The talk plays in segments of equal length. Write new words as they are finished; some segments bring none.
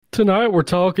Tonight we're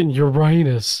talking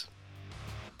Uranus.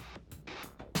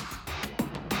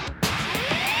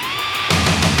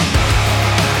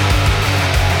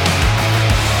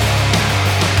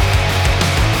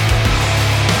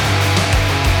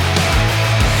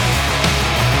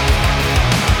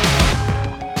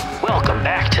 Welcome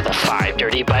back to the Five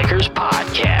Dirty Bikers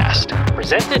podcast,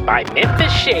 presented by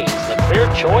Memphis Shades, the clear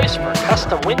choice for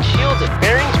custom windshields and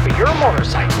bearings for your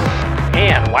motorcycle.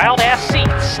 And Wild Ass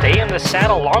Seats, stay in the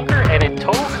saddle longer and in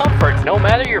total comfort no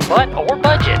matter your butt or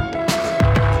budget.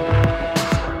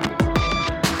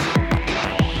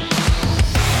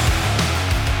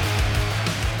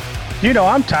 You know,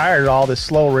 I'm tired of all this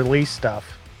slow release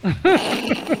stuff. Pump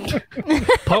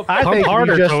I think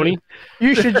harder, Tony.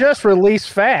 You should just release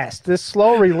fast. This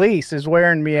slow release is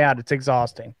wearing me out. It's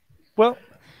exhausting. Well,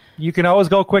 you can always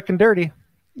go quick and dirty.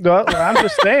 Well, I'm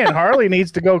just saying, Harley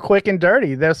needs to go quick and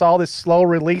dirty. There's all this slow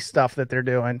release stuff that they're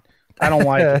doing. I don't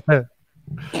like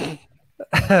it.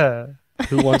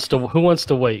 Who wants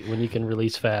to wait when you can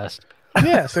release fast?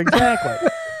 Yes, exactly.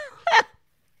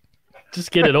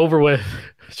 Just get it over with.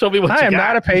 Show me what I you am got.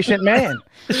 not a patient man.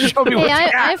 Show me what Hey,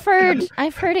 you got.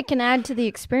 I've heard it can add to the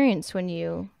experience when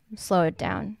you slow it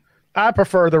down. I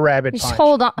prefer the rabbit You just punch.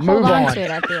 hold on Move on. to it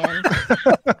at the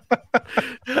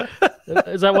end.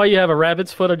 Is that why you have a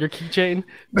rabbit's foot on your keychain?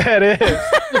 That is.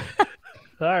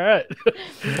 All right.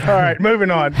 All right,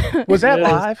 moving on. Was that It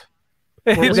is. live?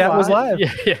 Were we That was live.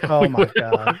 Yeah. Oh we my went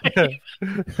God. live.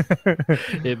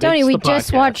 It Tony, makes we the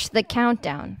just podcast. watched the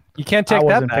countdown. You can't I take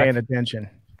that wasn't back. paying attention.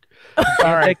 All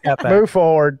right, Take that back. move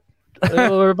forward.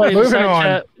 Hello, everybody. Moving Side on.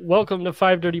 Chat. Welcome to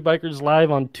Five Dirty Bikers live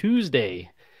on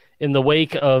Tuesday, in the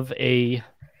wake of a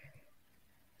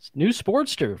new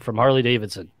Sportster from Harley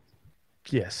Davidson.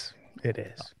 Yes, it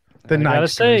is. The I gotta Nightster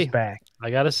say- is back. I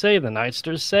gotta say, the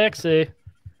Nightster's sexy.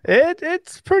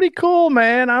 It's pretty cool,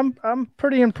 man. I'm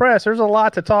pretty impressed. There's a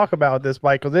lot to talk about with this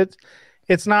bike because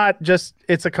it's not just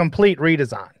it's a complete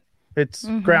redesign. It's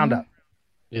ground up.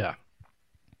 Yeah.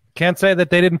 Can't say that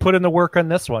they didn't put in the work on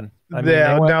this one. I mean,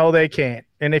 Yeah, they went- no, they can't.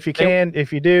 And if you can,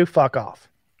 if you do, fuck off.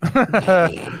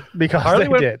 Because Harley they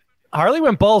went- did. Harley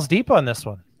went balls deep on this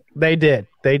one. They did.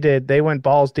 They did. They went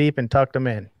balls deep and tucked them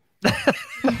in.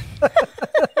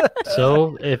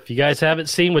 So, if you guys haven't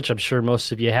seen, which I'm sure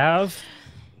most of you have,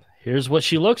 here's what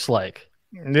she looks like.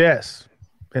 Yes.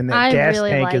 And that I gas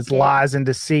really tank like is it. lies and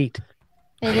deceit.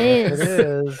 It is.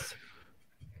 is.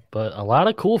 But a lot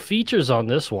of cool features on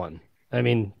this one. I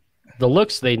mean, the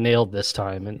looks they nailed this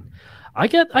time, and I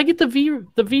get the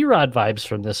V Rod vibes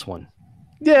from this one.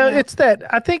 Yeah, it's that.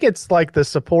 I think it's like the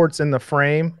supports in the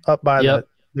frame up by Yep.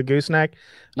 the gooseneck.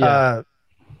 Yeah.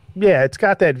 Yeah, it's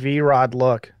got that V-Rod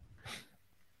look.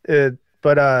 Yeah,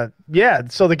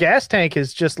 so the gas tank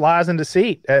is just lies and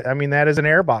deceit. I mean, that is an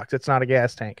air box. It's not a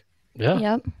gas tank. Yeah.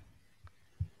 Yep.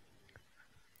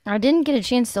 I didn't get a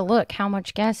chance to look how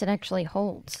much gas it actually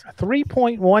holds.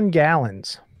 3.1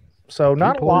 gallons. So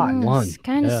not a lot. 3.1. It's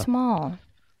kind of Yeah. small.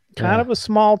 Kind of a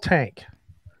small tank.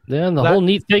 Then the whole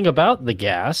neat thing about the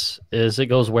gas is it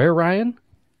goes where, Ryan?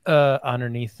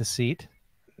 Underneath the seat.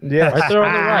 Yeah, Right there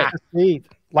on the right. Neat.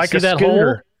 Like See a that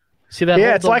scooter. hole? See that hole?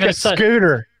 Yeah, it's Don't like get a excited.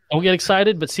 scooter. Don't get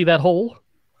excited, but see that hole?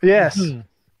 Yes.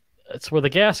 That's where the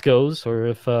gas goes. Or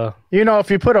if You know,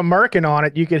 if you put a Merkin on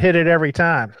it, you could hit it every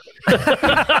time.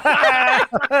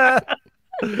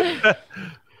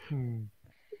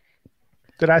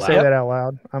 Did I say Wow. that out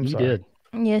loud? I'm you sorry. did.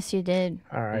 Yes, you did.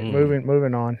 All right, Mm.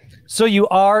 moving on. So you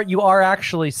are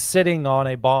actually sitting on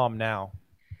a bomb now.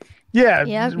 Yeah,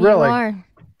 Yep, really. you are.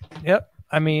 Yep.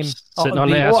 I mean, Sitting on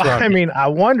the ass Well, rocket. I mean, I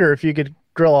wonder if you could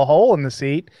drill a hole in the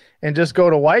seat and just go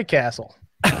to White Castle.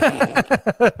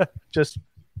 Just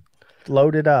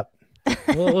load it up.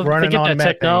 Well, if they Running get on that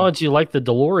methane. technology like the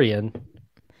DeLorean,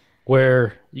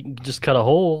 where you can just cut a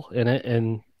hole in it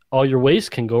and all your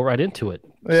waste can go right into it.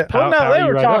 Yeah. Just Well, no, power they you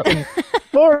were right up. talking.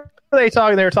 What were they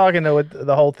talking? They were talking with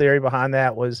the whole theory behind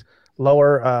that was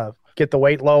lower, get the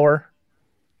weight lower,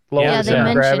 lower Yeah, the they center of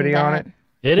mentioned gravity that. on it.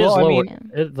 It is Well, I lower.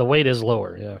 mean- The weight is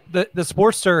lower. Yeah. the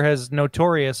Sportster has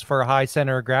notorious for a high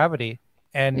center of gravity,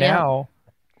 and Yeah. now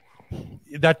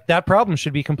that problem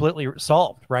should be completely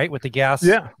solved, right? With the gas,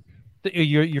 Yeah.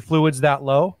 your fluids that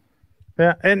low.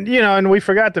 Yeah, and and we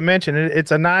forgot to mention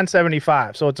it's a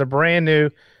 975, so it's a brand new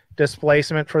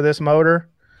displacement for this motor.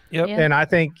 Yep. Yeah. And I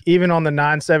think even on the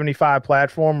 975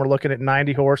 platform, we're looking at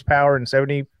 90 horsepower and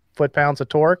 70 foot-pounds of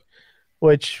torque,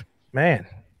 which, man,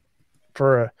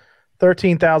 for a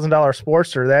 $13,000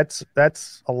 Sportster.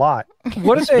 That's a lot.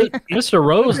 What did they Mr.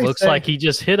 Rose they looks say? like he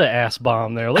just hit an ass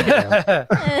bomb there. Look at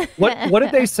him. what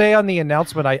did they say on the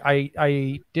announcement?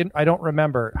 I don't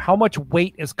remember. How much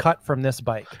weight is cut from this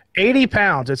bike? 80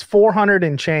 pounds. It's 400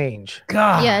 and change.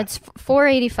 God. Yeah, it's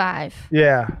 485.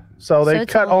 Yeah. So they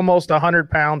it's cut a- almost 100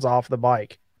 pounds off the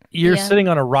bike. You're Yeah. sitting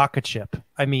on a rocket ship.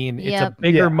 I mean, it's a Yep.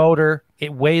 bigger Yeah. motor.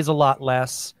 It weighs a lot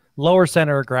less. Lower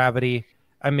center of gravity.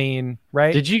 I mean,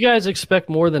 right? Did you guys expect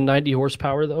more than 90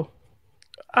 horsepower though?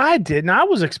 I didn't. I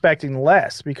was expecting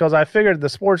less because I figured the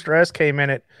Sportster S came in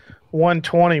at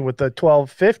 120 with the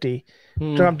 1250,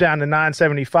 jumped down to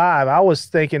 975. I was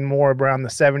thinking more around the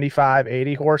 75,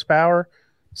 80 horsepower.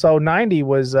 So 90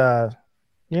 was,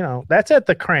 that's at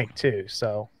the crank too.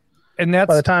 So and by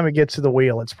the that's time it gets to the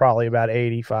wheel, it's probably about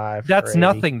 85. or that's 80.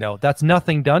 nothing though. That's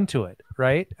nothing done to it,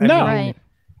 right? I No. mean, Right.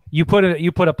 you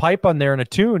put a pipe on there and a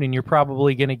tune, and you're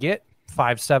probably going to get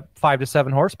 5 to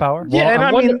 7 horsepower. Yeah, and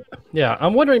I'm I mean, wonder- yeah,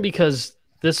 I'm wondering because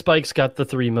this bike's got the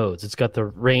 3 modes. It's got the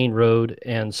rain, road,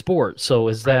 and sport. So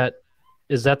is that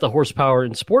the horsepower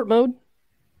in sport mode,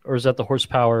 or is that the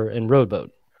horsepower in road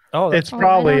mode? Oh, it's Oh, I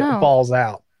probably don't know. balls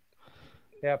out.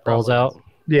 yeah, Balls probably. out.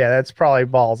 Yeah, that's probably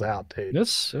balls out, dude.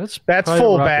 That's That's probably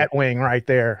full rocket. bat wing right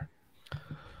there.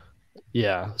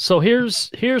 Yeah. So here's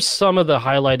some of the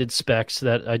highlighted specs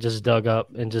that I just dug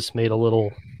up and just made a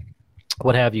little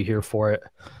what have you here for it.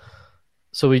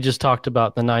 So we just talked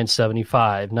about the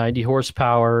 975, 90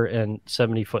 horsepower and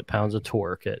 70 foot-pounds of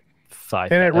torque at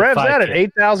 5. And it revs out at 5K.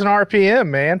 8,000 RPM,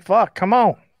 man. Fuck, come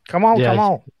on. Come on, Yeah. come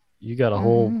on. You got a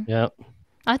whole Mm-hmm. yeah.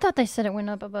 I thought they said it went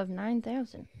up above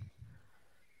 9,000.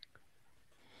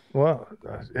 Well,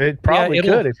 it probably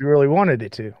it'll- could if you really wanted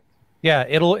it to. Yeah,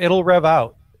 it'll rev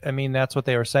out. I mean, that's what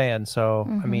they were saying. So,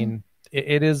 I mean,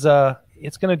 it is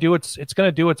it's going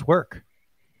to do its work.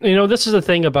 You know, this is the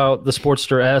thing about the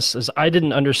Sportster S is I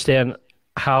didn't understand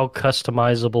how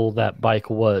customizable that bike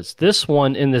was. This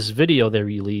one in this video they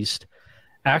released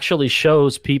actually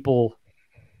shows people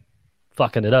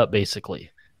fucking it up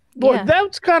basically. Well, Yeah.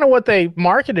 that's kind of what they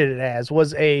marketed it as,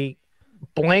 was a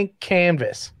blank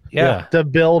canvas Yeah. to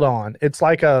build on. It's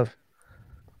like a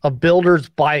builder's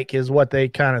bike is what they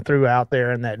kind of threw out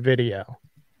there in that video.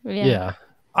 Yeah.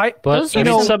 I But Those I are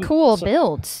mean, some cool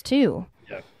builds too.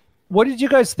 what did you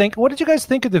guys think? What did you guys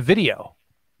think of the video?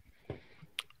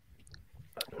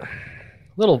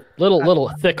 little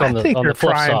thick on I the think on they're the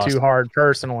fluff trying sauce. too hard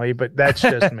personally, but that's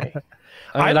just me.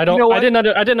 I mean, I- I don't you know I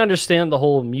what? didn't understand the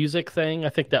whole music thing. I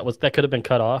think that could have been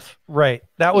cut off. Right.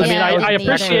 That was. I mean, Yeah, I that was the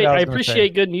appreciate other- I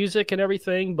appreciate good music and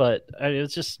everything, but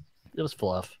it was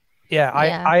fluff. Yeah,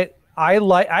 Yeah.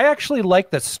 I actually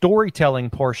like the storytelling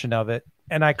portion of it,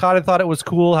 and I kind of thought it was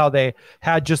cool how they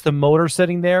had just the motor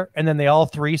sitting there, and then they all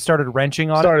three started wrenching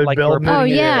on Started it, like they were building putting Oh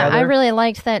Putting it yeah, together. I really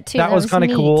liked that too. That was kind of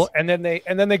neat. cool. And then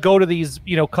they go to these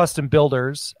custom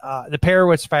builders, the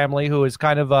Perowitz family, who is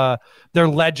kind of they're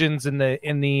legends in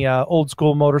the old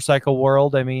school motorcycle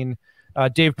world. I mean,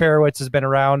 Dave Perowitz has been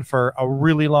around for a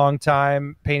really long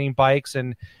time painting bikes,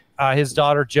 and his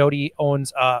daughter Jody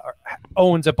owns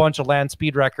a bunch of land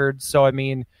speed records. So I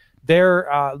mean, they're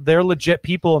legit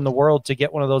people in the world to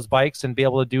get one of those bikes and be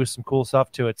able to do some cool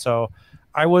stuff to it. So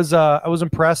I was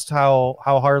impressed how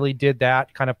Harley did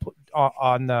that, kind of put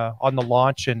on the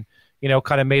launch, and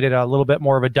kind of made it a little bit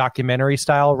more of a documentary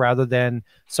style rather than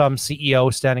some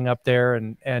CEO standing up there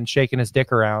and shaking his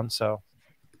dick around. So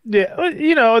Yeah,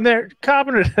 and they're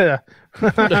copping it.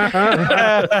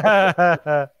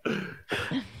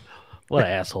 What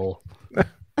an asshole.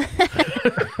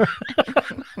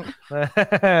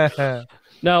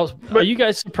 Now, are you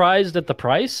guys surprised at the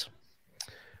price?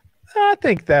 I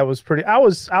think that was pretty. I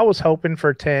was hoping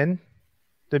for 10,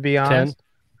 to be honest.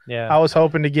 yeah. I was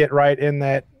hoping to get right in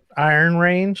that iron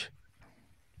range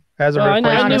as a Well, I know-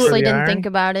 I replacement for honestly the didn't iron. think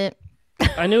about it.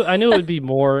 I knew it would be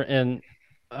more, and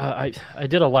I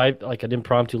did an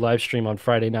impromptu live stream on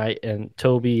Friday night, and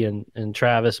Toby and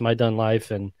Travis, My Done Life,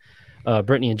 and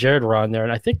Brittany and Jared were on there,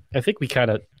 and I think we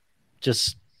kind of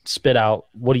just spit out,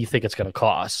 what do you think it's going to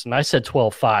cost? And I said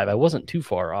 12.5. I wasn't too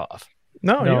far off,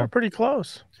 No, No. you were pretty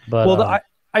close. but Well,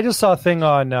 I just saw a thing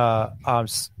on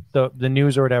the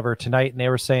news or whatever tonight, and they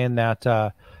were saying that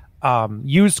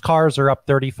used cars are up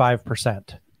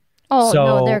 35%. Oh So-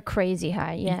 no, they're crazy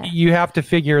high. Yeah. You have to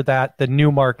figure that the new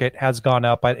market has gone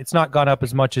up. It's not gone up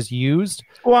as much as used.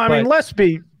 Well, I mean, But- let's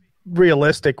be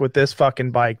realistic with this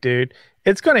fucking bike, dude.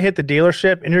 It's going to hit the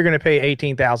dealership, and you're going to pay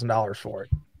 $18,000 for it.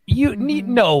 You need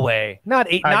no way. Not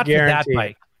I for that guarantee.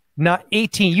 bike. Not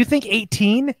 18. You think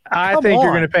 18? I Come think you're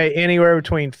on. going to pay anywhere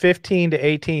between 15 to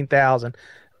 18,000.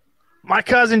 My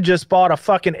cousin just bought a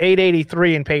fucking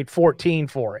 883 and paid 14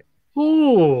 for it.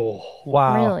 Ooh.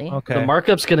 Wow. Really? Okay. The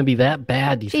markup's going to be that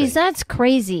bad, do you Jeez, think? that's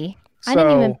crazy. I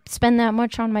didn't even spend that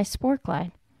much on my Sport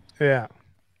Glide. Yeah.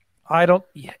 I don't.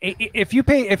 If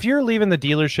you're leaving the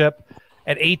dealership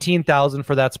at $18,000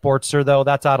 for that Sportster, though,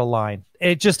 that's out of line.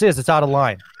 It just is. It's out of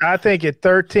line. I think at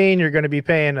 13, you're going to be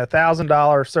paying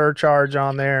 $1,000 surcharge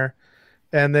on there,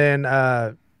 and then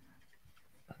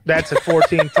that's at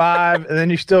 14.5, and then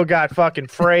you still got fucking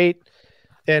freight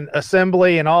and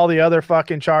assembly and all the other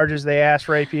fucking charges they ask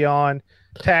rape you on,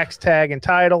 tax, tag, and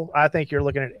title. I think you're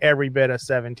looking at every bit of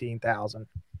 17,000.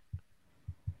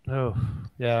 Oh,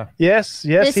 yeah. Yes, he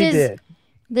did.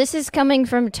 This is coming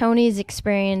from Tony's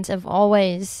experience of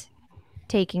always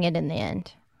taking it in the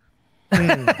end.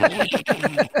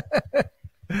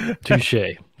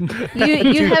 Touche.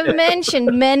 You have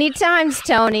mentioned many times,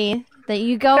 Tony, that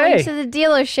you go into the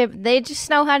dealership, they just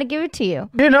know how to give it to you.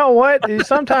 You know what?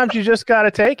 Sometimes you just got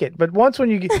to take it. But once when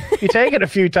you take it a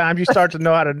few times, you start to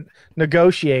know how to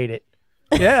negotiate it.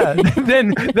 Yeah.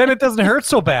 then it doesn't hurt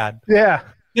so bad. Yeah.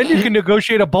 Then you can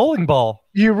negotiate a bowling ball.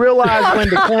 You realize when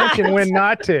to clinch and when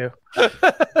not to.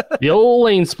 The old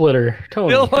lane splitter. Tony.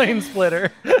 Bill Lane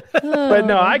splitter. But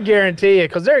no, I guarantee you,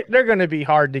 because they're going to be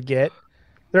hard to get.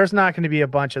 There's not going to be a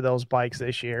bunch of those bikes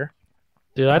this year.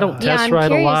 Dude, I don't Yeah, test I'm ride a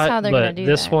curious lot, how they're gonna but do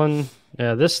this that. one,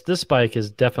 yeah, this bike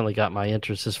has definitely got my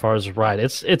interest as far as ride.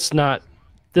 It's not.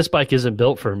 This bike isn't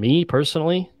built for me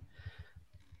personally.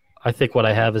 I think what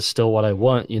I have is still what I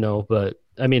want, But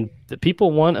I mean, the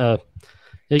people want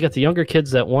you got the younger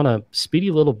kids that want a speedy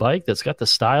little bike that's got the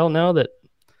style now that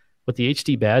with the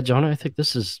HD badge on it. I think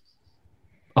this is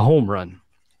a home run.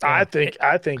 I think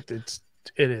it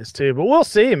is too, but we'll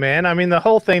see, man. I mean, the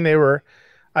whole thing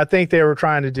I think they were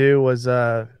trying to do was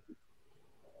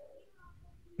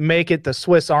make it the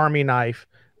Swiss Army knife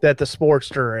that the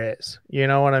Sportster is. You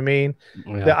know what I mean?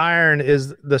 Yeah. The iron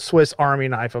is the Swiss Army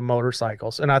knife of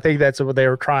motorcycles, and I think that's what they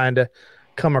were trying to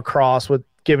come across with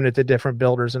giving it to different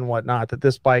builders and whatnot. That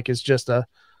this bike is just a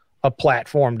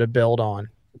platform to build on.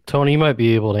 Tony, you might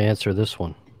be able to answer this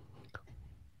one.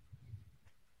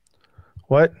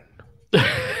 What?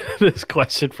 This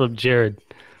question from Jared.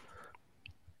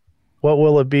 What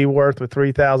will it be worth with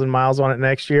 3,000 miles on it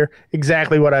next year?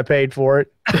 Exactly what I paid for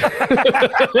it.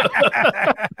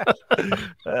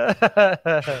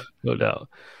 No doubt.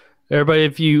 Everybody,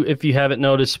 if you haven't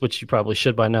noticed, which you probably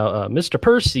should by now, Mr.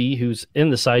 Percy, who's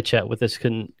in the side chat with us,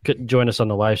 couldn't join us on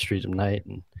the live stream tonight.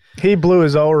 And He blew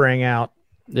his O-ring out.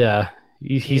 yeah,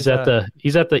 he's at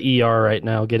the ER right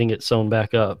now, getting it sewn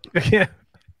back up. Yeah.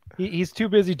 He's too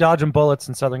busy dodging bullets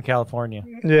in Southern California.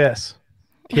 Yes.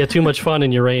 He had too much fun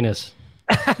in Uranus.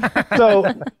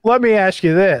 So let me ask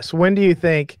you this: when do you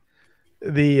think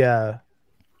the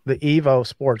Evo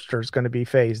Sportster is going to be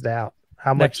phased out?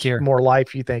 How Next much year. more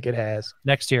life you think it has?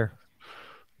 Next year.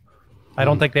 I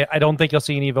don't think you'll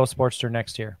see an Evo Sportster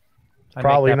next year. I make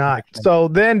Probably that not. prediction. So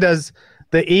then, does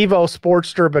the Evo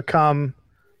Sportster become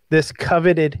this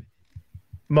coveted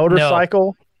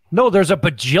motorcycle? No, there's a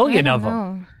bajillion of them.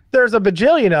 Oh. There's a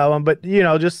bajillion of them, but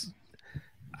just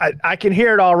I can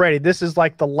hear it already. This is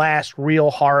like the last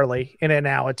real Harley, and then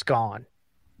now it's gone.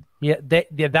 Yeah,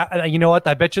 you know what?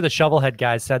 I bet you the Shovelhead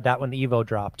guys said that when the Evo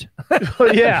dropped.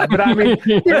 Yeah, but I mean,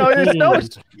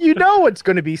 what's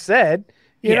going to be said.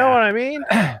 You know what I mean?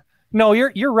 No,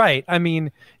 you're right. I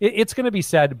mean, it's going to be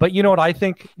said, but you know what I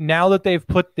think? Now that they've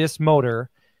put this motor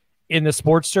in the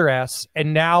Sportster S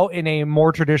and now in a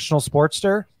more traditional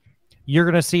Sportster, you're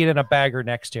going to see it in a bagger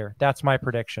next year. That's my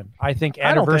prediction. I think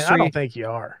I don't think you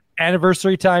are.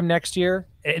 Anniversary time next year.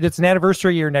 It's an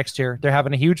anniversary year next year. They're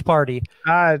having a huge party.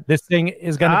 This thing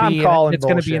is going to be. It's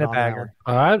going to be in a bagger.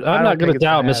 I'm not going to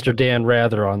doubt Mr. Dan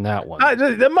Rather on that one.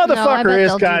 The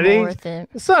motherfucker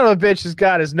the son of a bitch has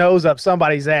got his nose up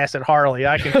somebody's ass at Harley.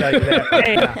 I can tell you that.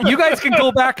 Hey, you guys can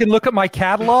go back and look at my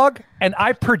catalog, and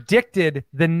I predicted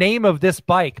the name of this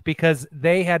bike because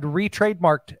they had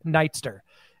re-trademarked Nightster.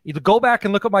 You go back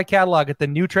and look at my catalog at the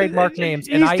new trademark names.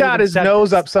 He's got his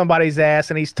nose up somebody's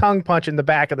ass and he's tongue punching the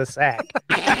back of the sack.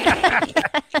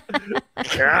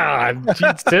 God,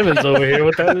 Gene Simmons over here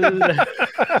with that.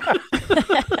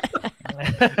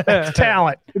 It's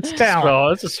talent. It's talent. Oh,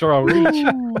 it's a strong reach.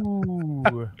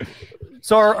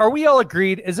 So are we all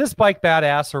agreed? Is this bike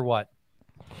badass or what?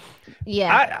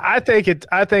 Yeah. I think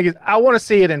I want to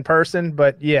see it in person,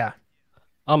 but yeah.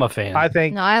 I'm a fan. I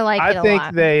think I like it a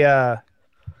lot.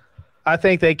 I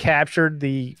think they captured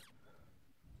the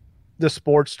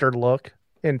Sportster look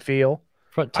and feel.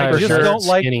 Front I tires just are don't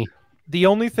like skinny. the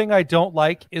only thing I don't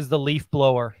like is the leaf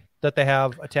blower that they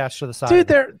have attached to the side. Dude,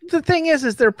 the thing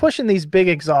is they're pushing these big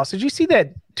exhausts. Did you see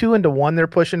that 2-into-1 they're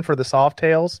pushing for the soft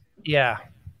tails? Yeah.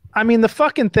 I mean, the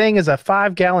fucking thing is a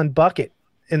 5-gallon bucket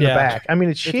in the back. I mean,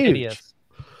 it's huge. Hideous.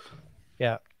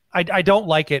 Yeah. I don't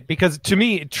like it because to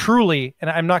me, truly, and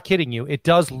I'm not kidding you, it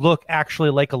does look actually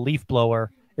like a leaf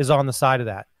blower is on the side of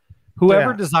that.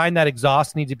 Whoever designed that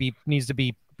exhaust needs to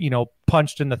be,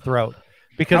 punched in the throat.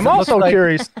 Because I'm also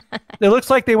curious. It looks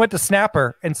like they went to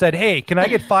Snapper and said, "Hey, can I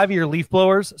get 5 of your leaf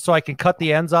blowers so I can cut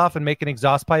the ends off and make an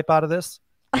exhaust pipe out of this?"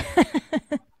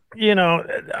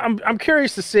 I'm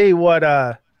curious to see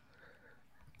what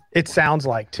it sounds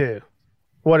like too.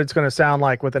 What it's going to sound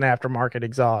like with an aftermarket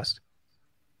exhaust.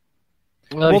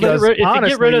 Well,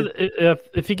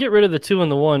 if you get rid of the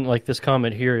 2-in-1, like this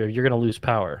comment here, you're going to lose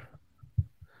power.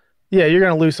 Yeah, you're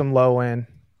going to lose some low end.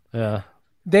 Yeah,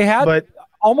 they had, but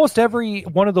almost every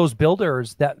one of those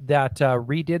builders that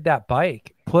redid that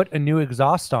bike put a new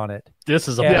exhaust on it. This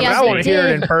is but I want to hear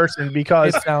it in person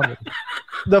because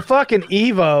the fucking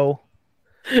Evo.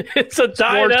 It's a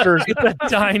Dyna. It's a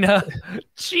Dyna.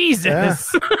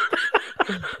 Jesus.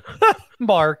 Yeah.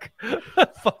 Mark.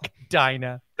 Fucking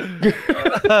Dyna.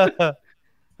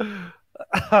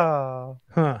 Huh.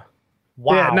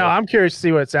 Wow. Yeah, no, I'm curious to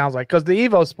see what it sounds like because the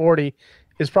Evo Sporty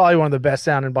is probably one of the best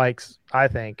sounding bikes, I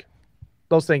think.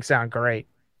 Those things sound great.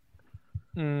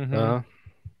 Mm-hmm.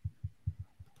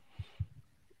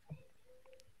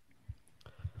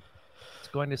 It's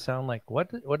going to sound like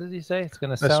what did he say? It's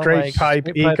going to sound like straight pipe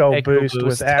Eco Boost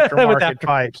with aftermarket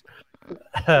pipes.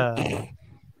 Well,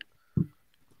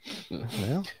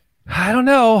 I don't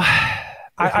know.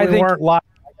 I think weren't live.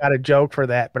 I got a joke for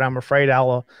that, but I'm afraid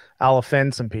I'll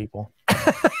offend some people.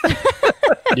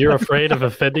 You're afraid of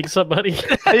offending somebody?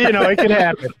 It can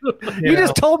happen. You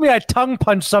just told me I tongue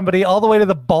punched somebody all the way to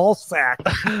the ball sack.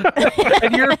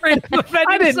 And you're afraid of offending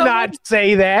I did not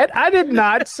say that. I did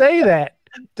not say that.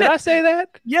 Did I say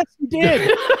that? Yes, you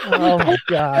did. Oh, my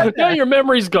God. Now your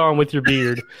memory's gone with your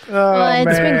beard. Oh,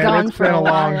 it's been gone it's for been a a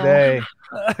long while. day.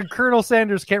 Colonel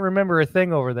Sanders can't remember a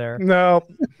thing over there. No.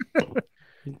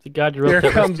 God, you're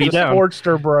Here comes the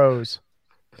Sportster Bros.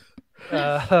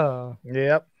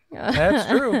 Yep. That's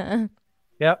true.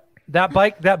 Yep.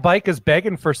 That bike is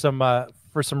begging for some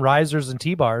risers and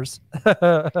T-bars.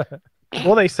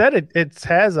 Well, they said it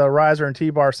has a riser and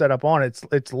T-bar set up on it.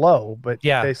 It's low, but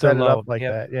they set it up like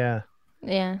that. Yeah.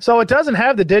 Yeah. So it doesn't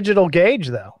have the digital gauge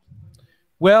though.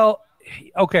 Well,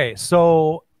 okay.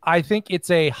 So I think it's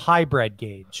a hybrid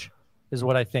gauge is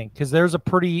what I think. Cause there's a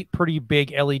pretty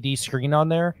big LED screen on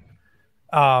there.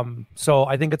 So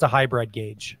I think it's a hybrid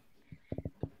gauge.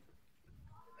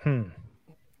 I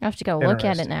have to go look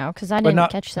at it now because I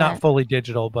didn't catch that. Not fully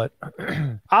digital, but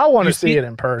I want to see it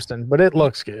in person, but it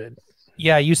looks good.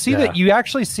 Yeah, you see that you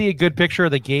actually see a good picture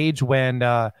of the gauge when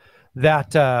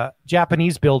that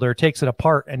Japanese builder takes it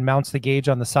apart and mounts the gauge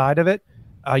on the side of it.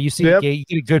 You see you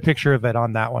get a good picture of it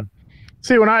on that one.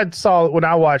 See, when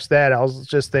I watched that, I was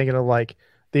just thinking of like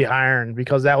the iron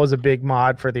because that was a big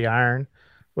mod for the iron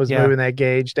was moving that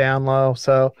gauge down low.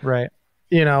 So right,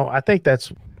 I think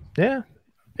that's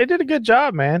they did a good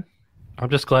job, man. I'm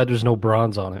just glad there's no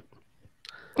bronze on it.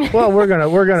 Well, we're gonna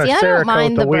See,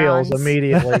 Cerakote the wheels bronze.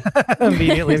 immediately.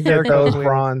 Immediately get those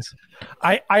bronze.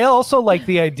 I also like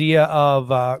the idea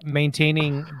of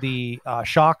maintaining the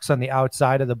shocks on the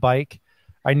outside of the bike.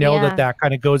 I know that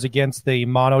kind of goes against the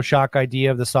monoshock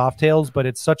idea of the Softails, but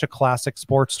it's such a classic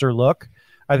Sportster look.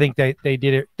 I think they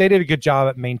did it. They did a good job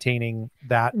at maintaining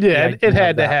that. Yeah, it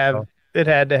had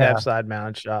to have side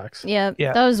mounted shocks. Yeah,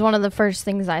 that was one of the first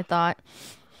things I thought.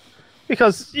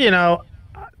 Because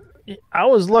I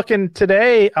was looking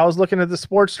today. I was looking at the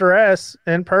Sportster S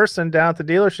in person down at the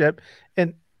dealership,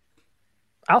 and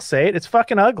I'll say it, it's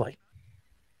fucking ugly.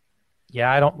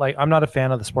 Yeah, I'm not a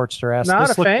fan of the Sportster S.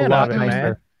 Not a fan of it,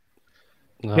 man.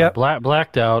 No,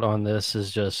 blacked out on this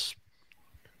is just,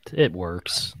 it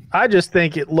works. I just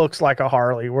think it looks like a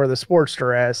Harley, where the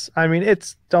Sportster S, I mean,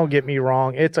 don't get me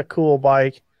wrong, it's a cool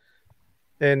bike,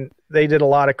 and they did a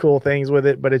lot of cool things with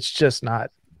it, but it's just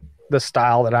not the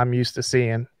style that I'm used to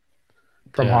seeing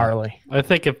from Harley. I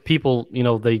think if people,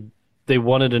 they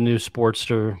wanted a new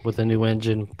Sportster with a new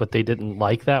engine, but they didn't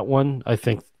like that one, I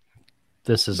think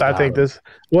this is. I think this.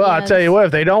 Well, I'll tell you what.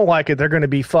 If they don't like it, they're going to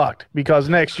be fucked because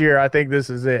next year I think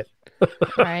this is it.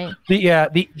 Right.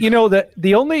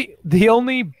 The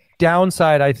only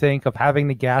downside I think of having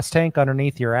the gas tank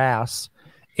underneath your ass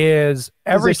is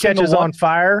every single catches on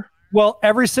fire. Well,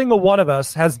 every single one of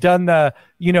us has done the,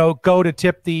 go to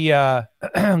tip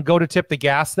the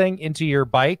gas thing into your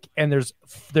bike, and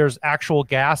there's actual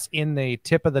gas in the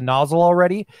tip of the nozzle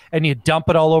already, and you dump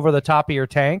it all over the top of your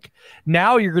tank.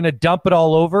 Now you're going to dump it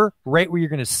all over right where you're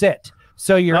going to sit.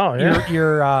 So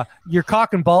your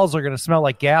cock and balls are going to smell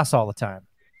like gas all the time.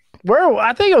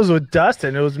 I think it was with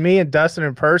Dustin. It was me and Dustin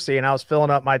and Percy, and I was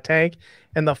filling up my tank,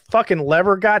 and the fucking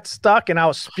lever got stuck, and I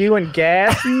was spewing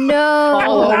gas. No.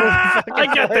 all over the I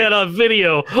fucking got place. that on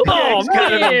video. Oh,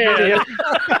 got it on man. video.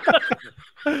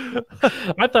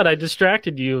 I thought I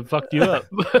distracted you and fucked you up.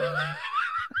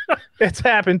 It's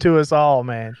happened to us all,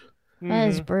 man. That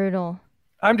is brutal.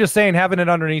 I'm just saying, having it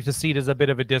underneath the seat is a bit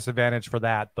of a disadvantage for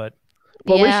that, but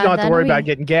Well, at least Yeah, you don't have to that'll worry be- about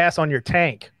getting gas on your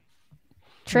tank.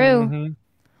 True. Mhm.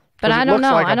 But 'Cause I it don't looks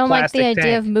know. like a I don't like the plastic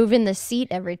idea tank. of moving the seat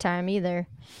every time either.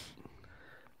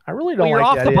 I really Well, don't you're like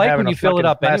off the the idea of bike having when a you fill it fucking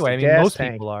up anyway. I plastic mean, gas most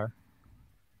tank. people are.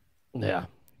 Yeah,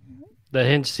 the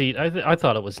hinge seat. I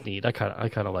thought it was neat. I kind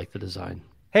of like the design.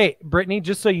 Hey, Brittany,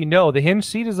 just so you know, the hinge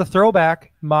seat is a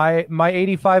throwback. My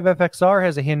 85 FXR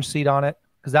has a hinge seat on it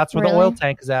because that's where the Really? oil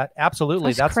tank is at.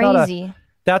 Absolutely, That's not crazy.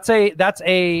 that's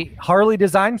a Harley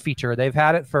design feature. They've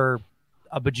had it for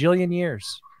a bajillion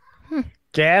years,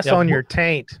 Gas Yeah, on wh- your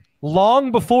taint.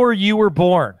 long before you were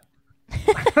born.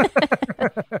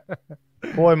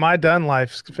 Boy, my done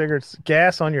life figured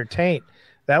gas on your taint.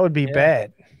 That would be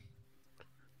bad.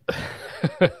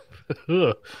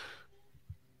 Ugh.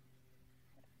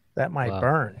 That might Wow.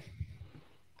 burn.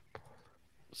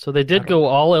 So they did go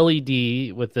all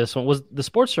LED with this one. Was the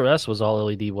Sportster S was all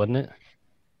LED, wasn't it?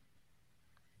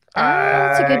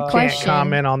 That's a good I question. can't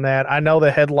comment on that. I know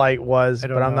the headlight was, I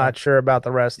but don't I'm know. not sure about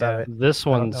the rest of Yeah. it. This I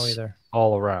don't one's know either.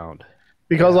 all around.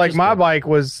 Because Yeah, like just my good. bike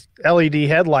was LED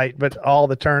headlight, but all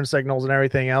the turn signals and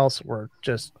everything else were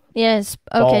just Yes.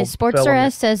 Okay. Bulb Sportster filament.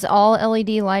 S says all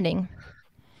LED lighting.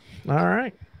 all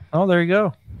right. Oh, there you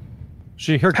go.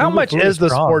 How much is the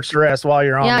Sportster S while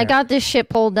you're on Yeah, I there? got this shit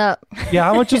pulled up. Yeah,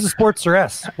 how much is the Sportster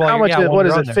S? Well, How much yeah, is, while what you're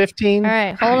is on it, there. 15? All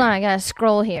right, hold on. I gotta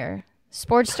scroll here.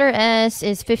 Sportster S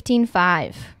is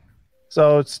 15.5.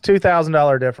 So it's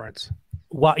 $2,000 difference.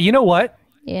 Well, you know what?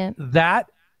 Yeah. That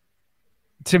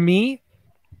to me,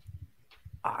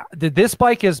 this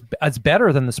bike is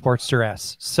better than the Sportster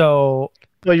S. So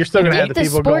Well, you're still I going to have think the the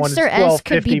people going, it's Sportster S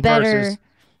could be 1250 better. versus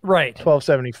right.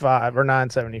 1275 or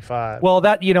 975. Well,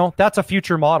 that's a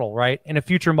future model, right? In a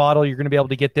future model, you're going to be able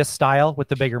to get this style with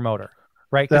the bigger motor,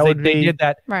 right? That Because would they be- did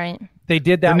that. Right. They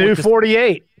did the that. new with this-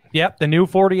 48. Yep, the new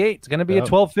 48. It's going to be a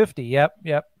Yep. 1250.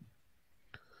 Yep.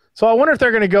 So I wonder if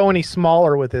they're going to go any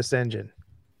smaller with this engine.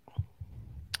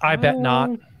 I bet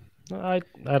not. I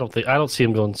don't see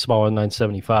them going smaller than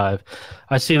 975.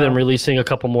 I see them releasing a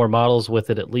couple more models with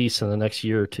it at least in the next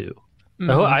year or two.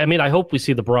 I hope we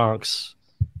see the Bronx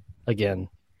again,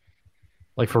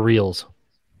 like for reals.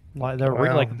 Like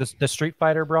Wow. like the Street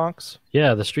Fighter Bronx.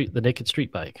 Yeah, the naked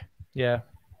street bike. Yeah.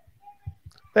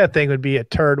 That thing would be a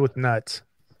turd with nuts.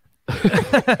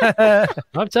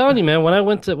 I'm telling you, man. When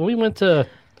we went to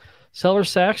Seller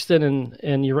Saxton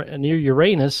and near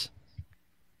Uranus,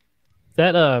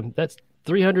 that's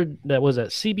 300. That was that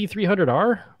CB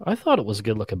 300R. I thought it was a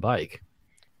good looking bike.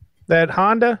 That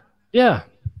Honda, Yeah,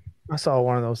 I saw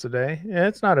one of those today. Yeah,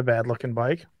 it's not a bad looking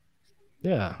bike.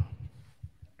 yeah.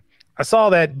 I saw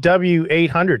that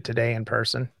W800 today in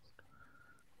person.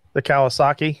 The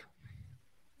Kawasaki.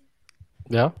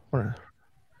 Yeah.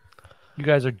 You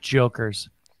guys are jokers.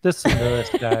 Listen to this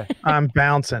guy. I'm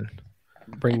bouncing.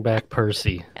 Bring back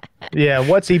Percy. Yeah,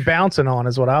 what's he bouncing on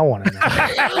is what I want to know.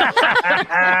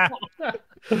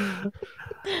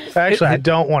 Actually, I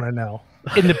don't want to know.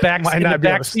 In the back, Might in the not be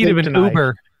able back to seat of sleep an tonight.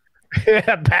 Uber.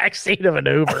 Yeah, backseat of an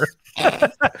Uber.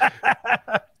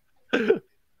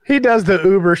 He does the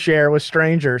Uber share with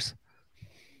strangers.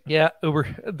 Yeah, Uber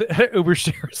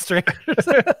share strangers. It's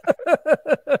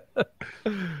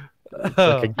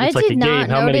like I it's like a did not game.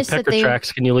 How many notice that pecker they-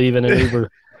 tracks can you leave in an Uber?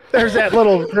 There's that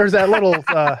little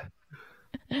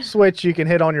switch you can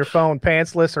hit on your phone,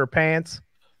 pantsless or pants.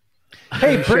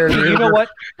 Hey, Share Brittany, the you know Uber. what?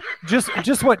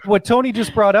 Just what Tony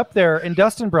just brought up there, and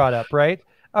Dustin brought up, right?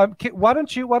 Why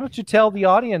don't you tell the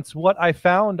audience what I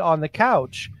found on the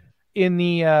couch in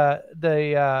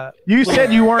the You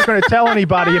said you weren't going to tell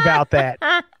anybody about that.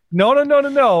 No.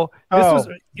 This Oh.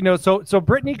 was so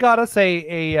Brittany got us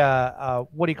a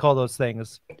what do you call those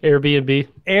things? Airbnb.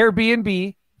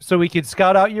 Airbnb, so we could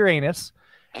scout out Uranus,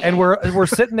 and we're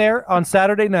sitting there on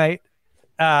Saturday night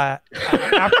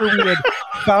after we had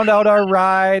found out our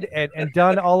ride and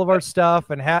done all of our stuff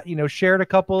and shared a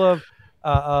couple of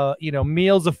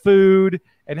meals of food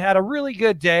and had a really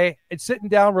good day and sitting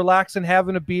down, relaxing,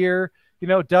 having a beer.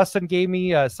 Dustin gave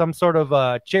me some sort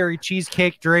of cherry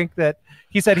cheesecake drink that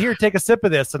he said, "Here, take a sip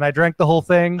of this," and I drank the whole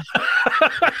thing.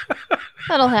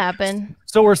 That'll happen.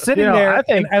 So we're sitting there, I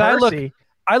think and I look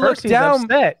Percy's down.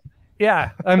 upset.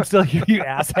 Yeah, I'm still here, you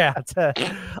asshats.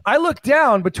 I look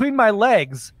down between my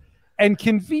legs, and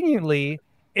conveniently,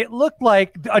 It looked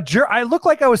like I looked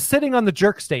like I was sitting on the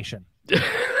jerk station.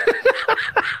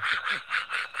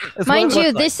 Mind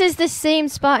you, this is the same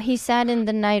spot he sat in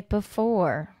the night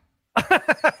before.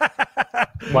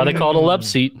 Why they call it a love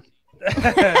seat?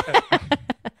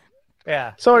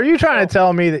 Yeah. So are you trying to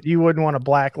tell me that you wouldn't want a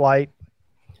black light?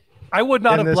 I would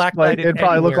not in have this black place? lighted. It'd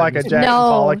probably look like a Jackson No,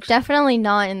 Pollock. definitely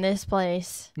not in this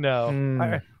place.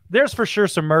 No. There's for sure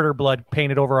some murder blood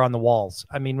painted over on the walls.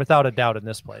 I mean, without a doubt in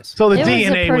this place. So the It DNA was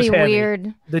a pretty heavy.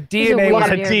 weird. The it was a DNA A was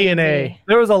lot of weird DNA. Airbnb.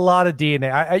 There was a lot of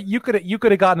DNA. You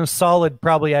could have gotten a solid,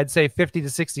 probably I'd say 50 to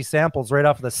 60 samples right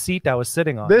off of the seat I was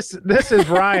sitting on. This is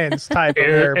Ryan's type of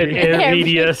therapy. Air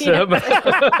media.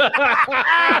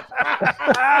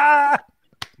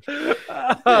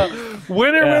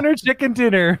 Winner, chicken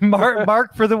dinner.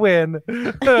 Mark for the win.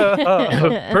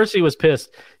 Percy was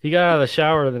pissed. He got out of the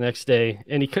shower the next day,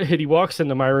 and he walks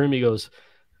into my room. He goes,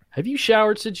 "Have you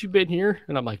showered since you've been here?"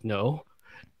 And I'm like, "No."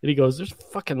 And he goes, "There's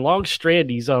fucking long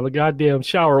strandies on the goddamn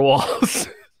shower walls."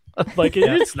 I'm like,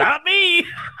 "It's not me.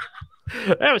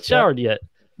 I haven't showered yet."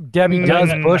 Debbie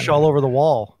does bush all over the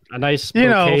wall. A nice You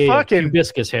know, bouquet of fucking-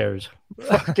 hibiscus hairs.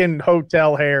 Fucking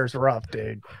hotel hair is rough,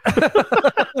 dude.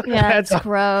 Yeah, that's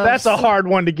gross. That's a hard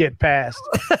one to get past.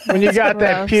 When you got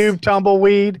that Gross. pube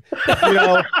tumbleweed,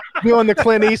 doing the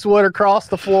Clint Eastwood across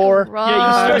the floor. Gross.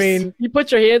 I mean, You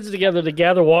put your hands together to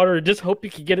gather water and just hope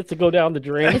you can get it to go down the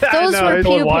drain. if those know, were it's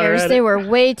pube water hairs, at they it. were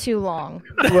way too long.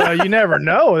 well, you never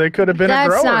know. There could have been a That's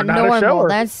grower, not a normal. shower.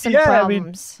 That's some Yeah, I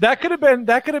problems. mean, that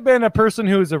could have been a person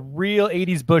who is a real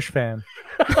 80s Bush fan.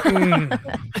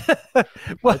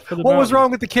 What for the was mountains.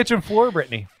 wrong with the kitchen floor,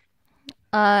 Brittany?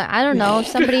 I don't know.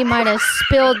 Somebody might have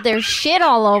spilled their shit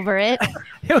all over it.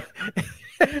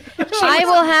 I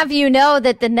will have you know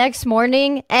that the next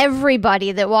morning,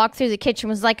 everybody that walked through the kitchen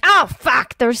was like, "Oh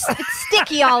fuck, it's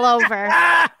sticky all over."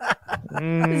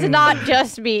 It's not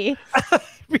just me.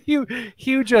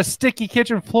 Huge sticky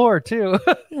kitchen floor too.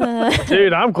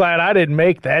 Dude, I'm glad I didn't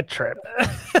make that trip.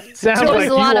 Sounds It was like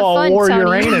a lot you of all fun, wore Tony. You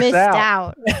Uranus missed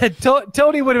out. out.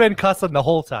 Tony would have been cussing the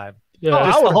whole time. Yeah, I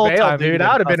Just the would whole have time bailed, dude. you've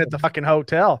I would have been been at the fucking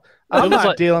hotel. I'm was not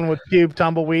like- dealing with pube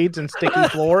tumbleweeds and sticky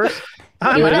floors.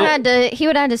 He would have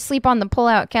had to sleep on the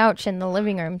pull-out couch in the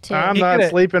living room too. I'm He not could've-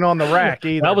 sleeping on the rack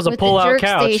either. that was a With the pull-out jerk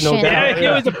couch, no station. doubt. It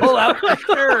was a pull out for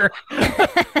sure.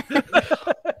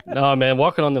 No, man,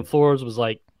 walking on the floors was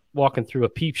like walking through a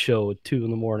peep show at 2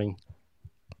 a.m.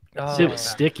 It was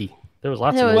sticky. There was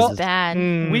lots It of was noises. bad.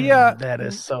 That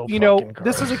is so fucking gross.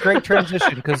 this is a great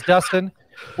transition because Dustin,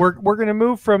 we're going to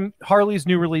move from Harley's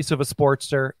new release of a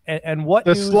Sportster and what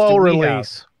the news slow do we have?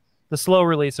 release. The slow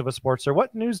release of a Sportster.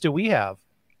 What news do we have?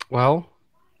 Well,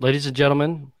 ladies and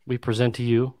gentlemen, we present to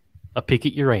you a peek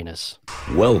at Uranus.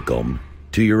 Welcome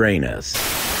to Uranus.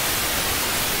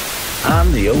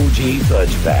 I'm the OG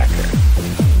Fudgebacker.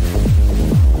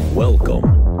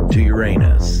 Welcome to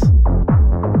Uranus.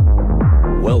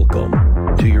 Welcome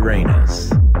to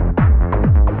Uranus.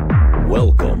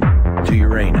 Welcome to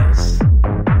Uranus.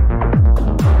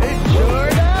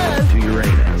 To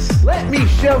Uranus. Let me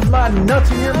shove my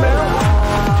nuts in your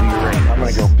mouth. To Uranus. I'm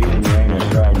gonna go beat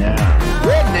Uranus right now.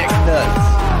 Redneck nuts.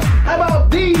 How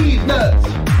about these nuts?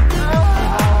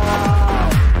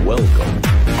 Welcome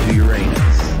to Uranus.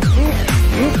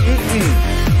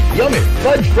 Yummy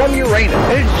fudge from Uranus.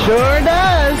 It sure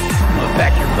does. I'm gonna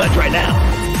pack your fudge right now.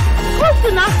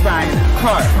 Close enough, Ryan.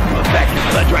 Hard. I'm gonna pack your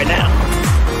fudge right now.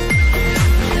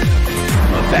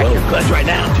 I'm gonna pack your fudge right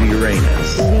now. To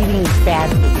Uranus. Bleeding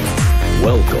badly.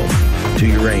 Welcome to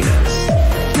Uranus.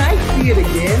 Can I see it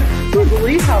again? I can't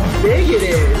believe how big it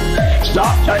is.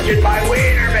 Stop touching my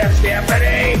wiener, Miss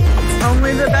Stephanie.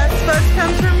 Only the best fudge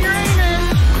comes from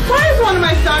Uranus. Why is one of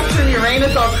my socks from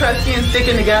Uranus all crusty and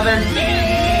sticking together?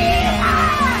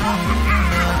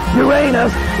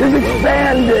 Uranus is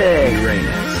expanding.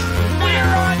 Uranus.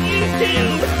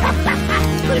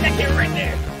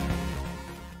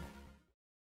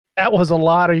 That was a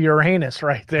lot of Uranus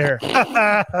right there.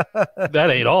 That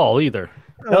ain't all either.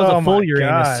 That was a full my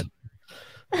Uranus.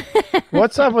 God.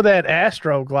 What's up with that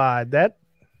Astroglide? That's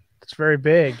very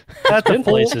big. That's In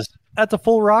places. That's a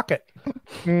full rocket.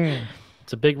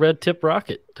 It's a big red tip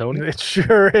rocket, Tony. It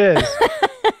sure is.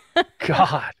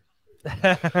 God.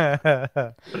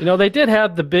 You know, they did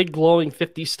have the big glowing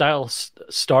 50 style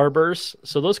starbursts,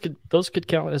 so those could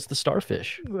count as the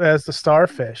starfish. That's the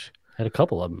starfish. Had a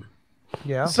couple of them.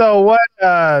 Yeah. So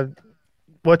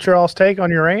what's your all's take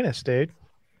on Uranus, dude?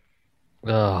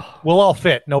 Oh, We'll all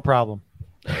fit, no problem.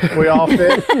 We all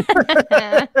fit.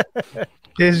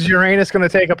 Is Uranus going to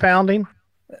take a pounding?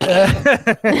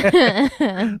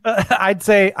 I'd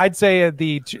say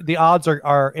the odds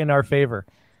are in our favor.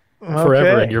 Forever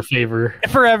Okay. in your favor.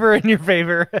 Forever in your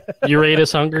favor.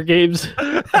 Uranus Hunger Games.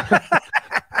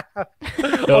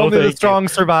 Only the thank strong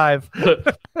survive.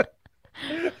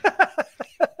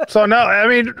 So no, I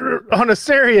mean, on a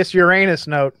serious Uranus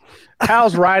note,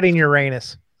 how's riding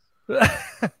Uranus?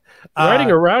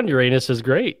 Riding around Uranus is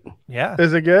great. Yeah.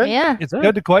 Is it good? Yeah. It's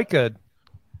good to quite good.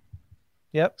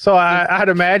 Yep. So I'd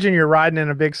imagine you're riding in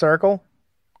a big circle.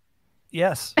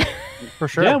 Yes. For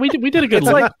sure. Yeah, we did a good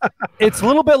It's like it's a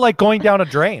little bit like going down a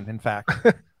drain, in fact.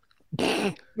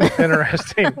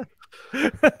 Interesting.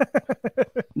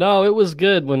 No, it was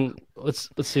good when let's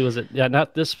see, was it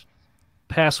not this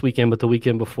past weekend, but the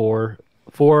weekend before.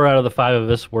 4 out of the 5 of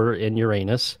us were in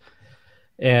Uranus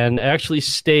and actually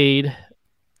stayed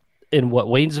in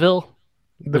Waynesville?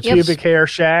 The Yep. pubic hair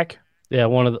shack. Yeah,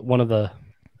 one of the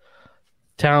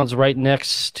towns right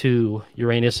next to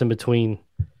Uranus, in between.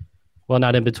 Well,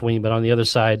 not in between, but on the other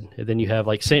side. And then you have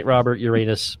like St. Robert,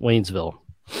 Uranus, Waynesville.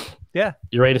 Yeah.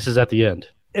 Uranus is at the end.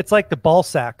 It's like the ball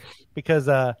sack because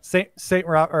Saint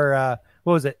Robert or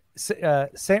what was it?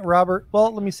 Saint Robert.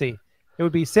 Well, let me see. It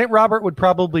would be Saint Robert would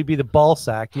probably be the ball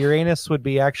sack. Uranus would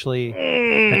be actually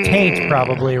a taint,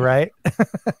 probably, right?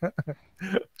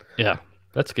 Yeah,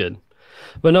 that's good.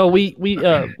 But no, we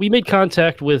made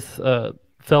contact with a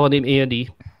fella named Andy.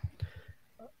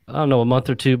 I don't know, a month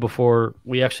or two before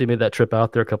we actually made that trip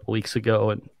out there a couple weeks ago.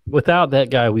 And without that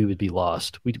guy, we would be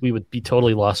lost. We would be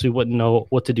totally lost. We wouldn't know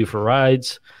what to do for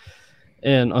rides.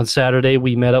 And on Saturday,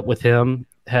 we met up with him,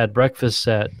 had breakfast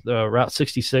at Route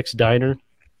 66 Diner,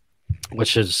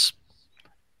 which is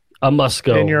a must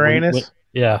go. In Uranus?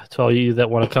 Yeah, to all you that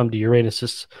want to come to Uranus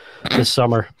this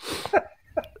summer.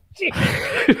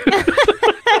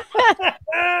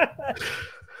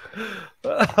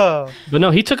 But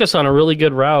no, he took us on a really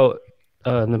good route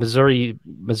in the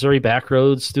Missouri back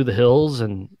roads through the hills,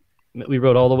 and we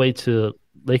rode all the way to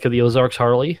Lake of the Ozarks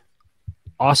Harley.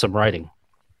 Awesome riding.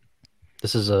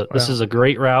 This is a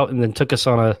great route, and then took us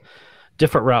on a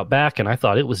different route back, and I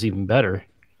thought it was even better.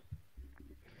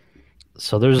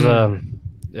 So there's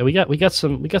we got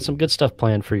some good stuff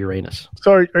planned for Uranus.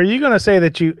 So are you going to say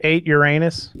that you ate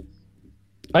Uranus?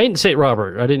 I didn't St.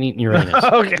 Robert. I didn't eat in Uranus.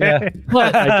 Okay. Yeah.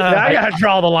 But I got to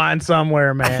draw the line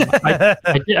somewhere, man.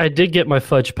 I did get my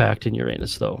fudge packed in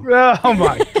Uranus, though. Oh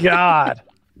my God.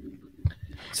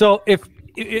 So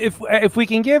if we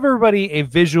can give everybody a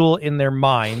visual in their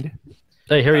mind,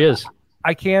 Hey, here he is,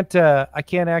 I can't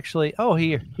actually. Oh,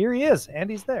 here he is.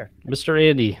 Andy's there. Mr.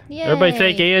 Andy. Yay. Everybody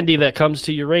thank Andy that comes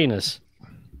to Uranus.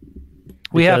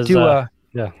 We have Because, to.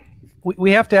 Yeah.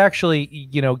 We have to actually,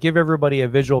 give everybody a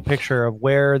visual picture of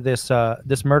where this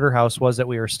murder house was that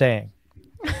we were staying.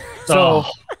 So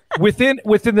within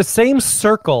the same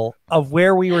circle of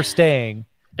where we were staying,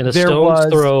 In a there stone's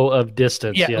was- throw of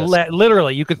distance. yeah, Yes.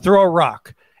 literally, you could throw a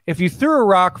rock. If you threw a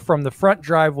rock from the front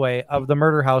driveway of the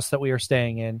murder house that we were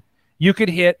staying in, you could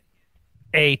hit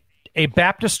a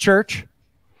Baptist church,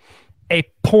 a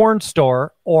porn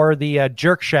store, or the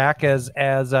jerk shack, as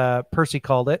Percy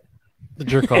called it. The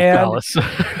jerk off And- palace.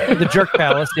 The jerk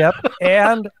palace, yep,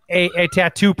 and a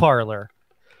tattoo parlor,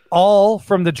 all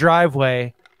from the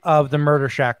driveway of the murder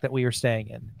shack that we were staying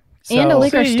in. And a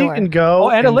liquor See, store. you can go. Oh,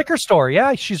 and a liquor store.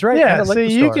 Yeah, she's right. Yeah, and a liquor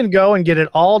see, you store. can go and get it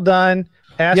all done,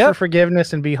 ask Yep. for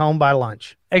forgiveness, and be home by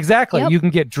lunch. Exactly. Yep. You can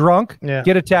get drunk, Yeah.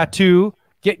 get a tattoo,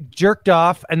 get jerked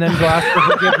off, and then go ask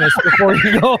for forgiveness before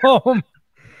you go home.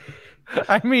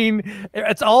 I mean,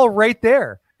 it's all right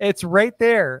there. It's right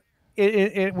there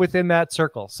within that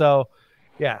circle. So,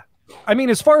 yeah. I mean,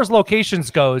 as far as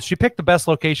locations goes, she picked the best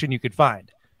location you could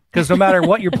find. Because no matter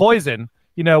what your poison,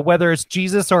 whether it's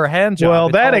Jesus or a hand job. Well,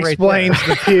 it's that all right explains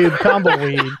the pube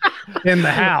tumbleweed in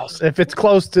the house. If it's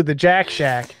close to the Jack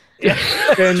Shack,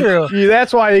 then true.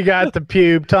 That's why you got the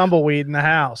pube tumbleweed in the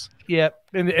house. there. Yep.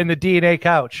 And the DNA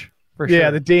couch. For sure.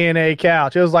 Yeah, the DNA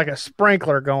couch. It was like a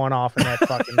sprinkler going off in that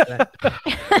fucking thing.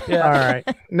 Yeah. All right,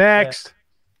 next.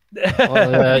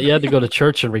 Well, you had to go to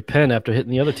church and repent after hitting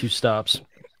the other 2 stops.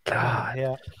 God,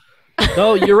 Yeah.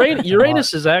 No,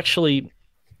 Uranus is actually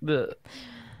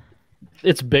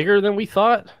it's bigger than we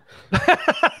thought.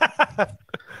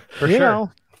 For you sure.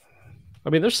 know, I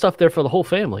mean, there's stuff there for the whole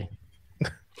family.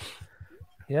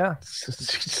 Yeah.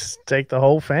 just take the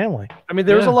whole family. I mean,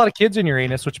 there was Yeah. a lot of kids in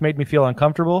Uranus, which made me feel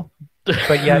uncomfortable.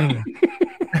 But yet,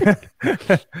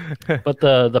 But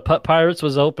the Putt Pirates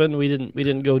was open. We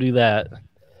didn't go do that.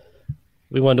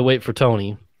 We wanted to wait for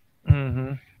Tony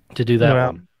Mhm. to do that Well,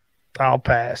 one. I'll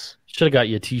pass. Should have got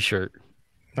you a T-shirt.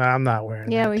 I'm not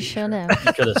wearing. Yeah, that we t-shirt. should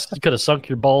have. You could have sunk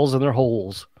your balls in their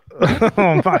holes.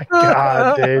 Oh my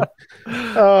God, dude.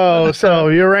 Oh, so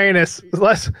Uranus.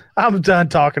 I'm done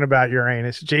talking about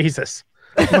Uranus. Jesus.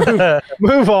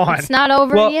 Move on. It's not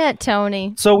over Well- yet,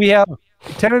 Tony. So we have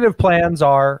tentative plans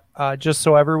are just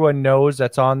so everyone knows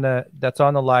that's on the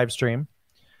live stream.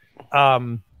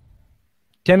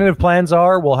 Tentative plans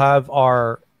are we'll have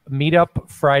our meetup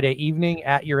Friday evening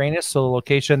at Uranus, so the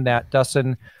location that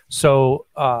Dustin so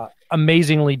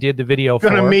amazingly did the video for.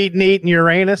 Gonna meet and eat in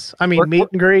Uranus. I mean, We're- meet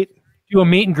and greet. Do a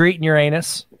meet and greet in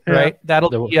Uranus, Yeah. right? That'll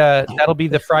be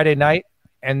the Friday night,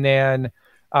 and then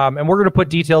and we're going to put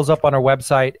details up on our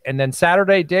website. And then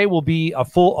Saturday day will be a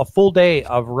full day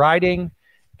of riding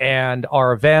and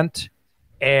our event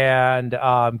and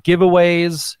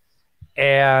giveaways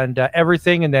and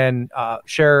everything, and then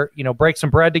share, break some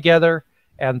bread together,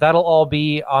 and that'll all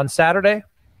be on Saturday.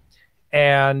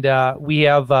 And we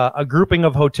have a grouping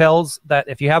of hotels that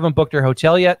if you haven't booked your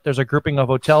hotel yet, there's a grouping of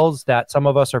hotels that some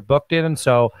of us are booked in. And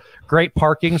so great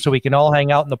parking, so we can all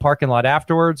hang out in the parking lot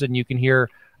afterwards, and you can hear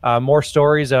more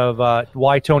stories of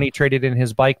why Tony traded in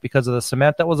his bike because of the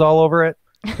cement that was all over it.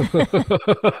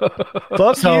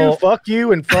 Fuck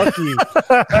you, and fuck you.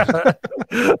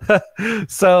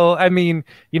 So, I mean,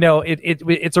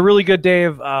 it's a really good day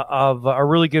of a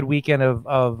really good weekend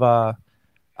of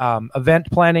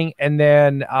event planning. And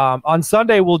then on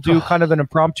Sunday, we'll do kind of an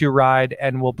impromptu ride,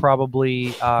 and we'll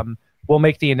probably we'll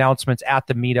make the announcements at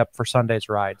the meetup for Sunday's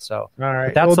ride. So All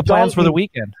right. that's Well, the plans for the Dalton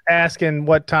weekend. Asking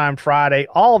what time Friday.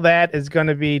 All that is going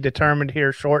to be determined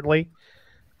here shortly.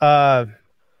 And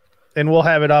we'll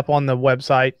have it up on the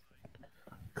website.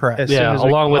 Correct. as soon Yeah, as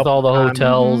we along come with up all the time.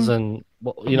 hotels and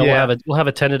Yeah. we'll have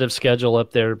a tentative schedule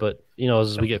up there, but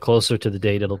as we get closer to the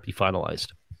date, it'll be finalized.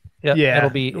 Yeah, It'll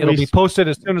be posted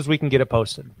as soon as we can get it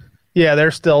posted. Yeah,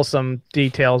 there's still some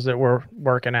details that we're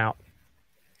working out.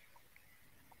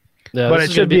 Yeah, But this it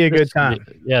is should gonna be a this good is gonna time.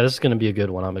 This is going to be a good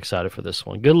one. I'm excited for this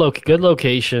one. Good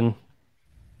location,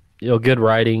 good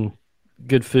riding,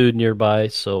 good food nearby.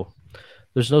 So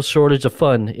there's no shortage of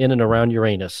fun in and around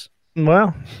Uranus.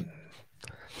 Well,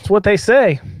 it's what they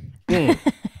say.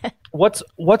 What's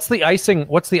the icing?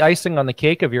 What's the icing on the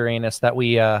cake of Uranus that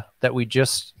we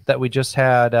just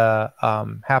had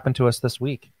happen to us this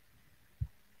week?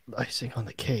 Icing on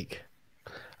the cake.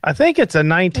 I think it's a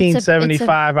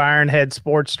 1975 Ironhead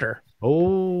Sportster.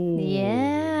 Oh,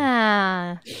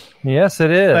 Yeah. Yes,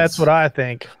 it is. That's what I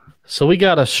think. So we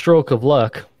got a stroke of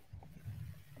luck.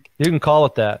 You can call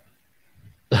it that.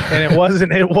 And it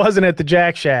wasn't at the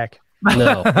Jack Shack.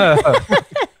 No.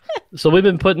 So we've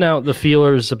been putting out the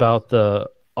feelers about the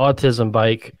autism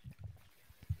bike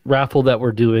raffle that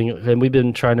we're doing, and we've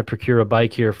been trying to procure a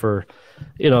bike here for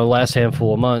the last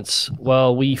handful of months.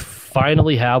 Well, we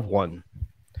finally have one.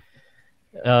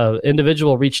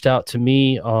 Individual reached out to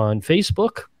me on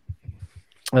Facebook,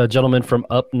 a gentleman from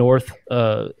up north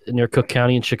near Cook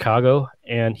County in Chicago,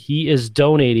 and he is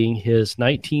donating his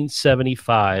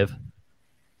 1975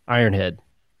 Ironhead.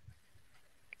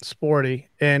 Sporty.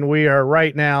 And we are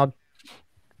right now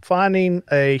finding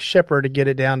a shipper to get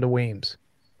it down to Weems.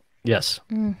 Yes.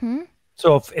 Mm-hmm.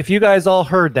 So if you guys all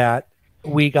heard that,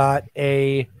 we got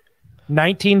a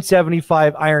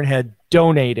 1975 Ironhead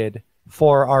donated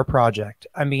for our project.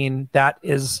 I mean,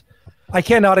 I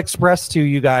cannot express to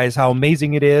you guys how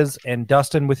amazing it is. And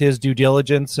Dustin with his due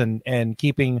diligence and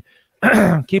keeping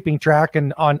keeping track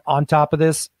and on top of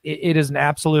this, it is an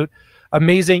absolute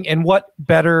amazing. And what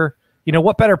better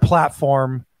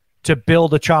platform to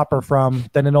build a chopper from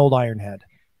than an old Ironhead?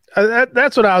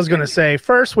 That's what I was going to say.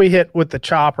 First, we hit with the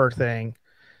chopper thing,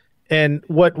 and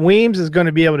what Weems is going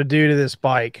to be able to do to this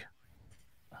bike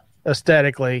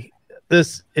aesthetically.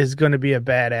 This is going to be a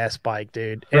badass bike,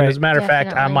 dude. And Right. as a matter of fact,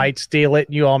 I Definitely. might steal it.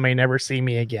 You all may never see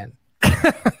me again.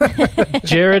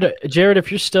 Jared,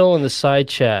 if you're still in the side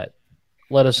chat,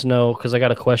 let us know, because I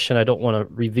got a question. I don't want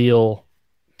to reveal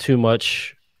too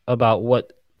much about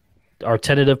what our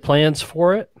tentative plans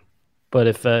for it, but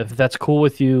if that's cool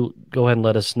with you, go ahead and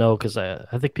let us know, because I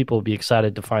think people will be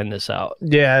excited to find this out.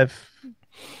 Yeah, if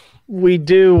we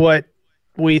do what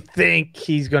we think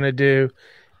he's going to do,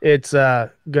 it's going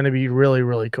to be really,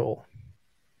 really cool.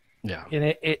 Yeah.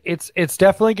 And it's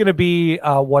definitely going to be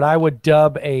what I would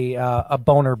dub a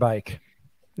boner bike.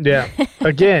 Yeah.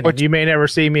 Again, you may never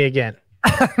see me again.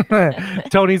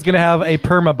 Tony's going to have a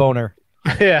perma boner.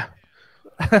 Yeah.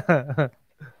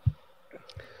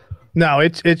 No,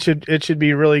 it should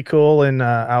be really cool. And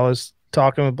I was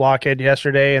talking with Blockhead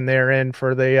yesterday, and they're in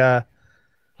for the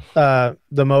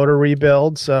motor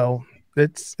rebuild. So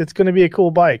it's going to be a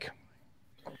cool bike.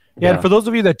 Yeah, and for those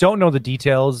of you that don't know the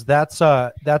details, that's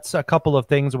a couple of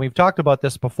things, and we've talked about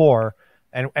this before,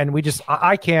 and we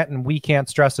can't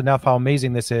stress enough how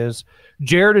amazing this is.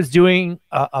 Jared is doing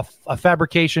a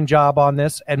fabrication job on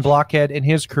this, and Blockhead and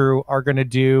his crew are going to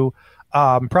do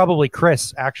probably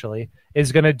Chris actually,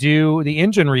 is going to do the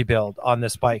engine rebuild on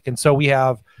this bike. And so we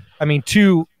have,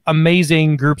 two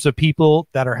amazing groups of people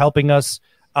that are helping us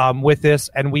with this,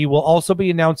 and we will also be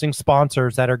announcing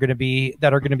sponsors that are going to be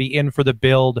in for the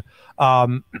build,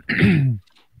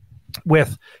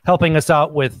 with helping us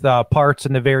out with parts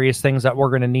and the various things that we're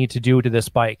going to need to do to this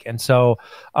bike. And so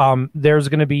there's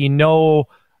going to be no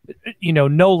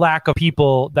lack of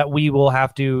people that we will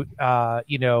have to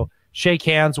shake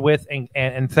hands with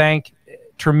and thank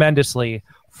tremendously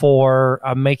for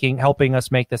helping us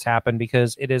make this happen,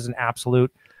 because it is an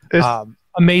absolute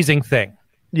amazing thing.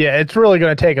 Yeah, it's really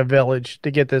going to take a village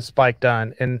to get this bike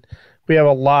done, and we have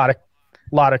a lot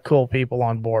of cool people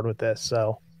on board with this.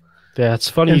 So yeah, it's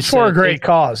funny. It's for a great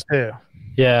cause too.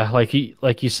 Yeah, like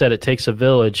you said, it takes a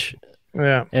village.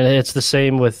 Yeah, and it's the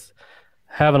same with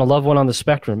having a loved one on the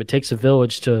spectrum. It takes a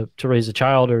village to raise a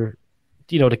child, or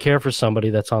to care for somebody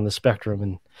that's on the spectrum,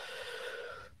 and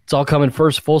it's all coming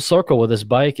full circle with this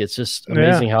bike. It's just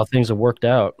amazing how things have worked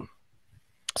out.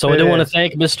 So I do want to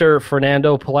thank Mr.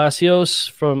 Fernando Palacios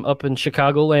from up in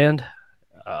Chicagoland.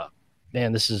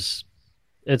 Man, it's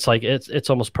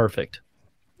almost perfect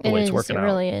the way it's working out. It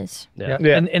really is. Yeah.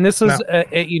 And this is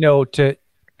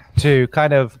to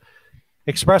kind of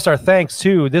express our thanks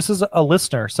too. This is a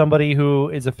listener, somebody who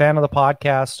is a fan of the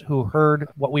podcast, who heard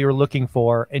what we were looking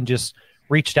for and just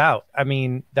reached out.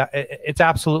 It's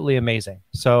absolutely amazing.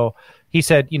 So he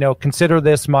said, consider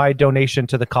this my donation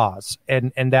to the cause,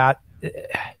 and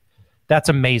that's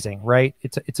amazing, right?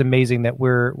 It's amazing that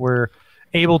we're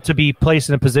able to be placed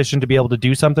in a position to be able to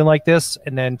do something like this,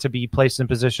 and then to be placed in a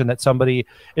position that somebody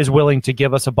is willing to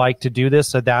give us a bike to do this.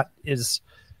 So that is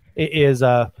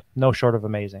no short of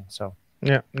amazing. So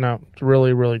yeah, no, it's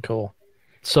really, really cool.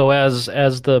 So as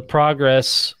the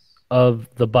progress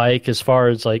of the bike, as far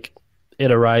as like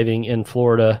it arriving in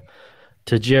Florida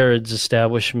to Jared's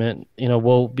establishment,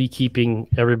 we'll be keeping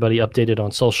everybody updated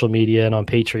on social media and on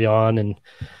Patreon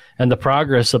and the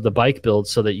progress of the bike build,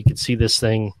 so that you can see this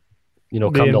thing,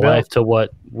 come to life to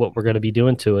what we're going to be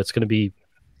doing to it. It's going to be,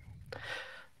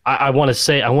 I want to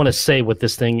say what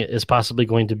this thing is possibly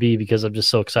going to be, because I'm just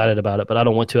so excited about it, but I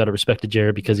don't want to, out of respect to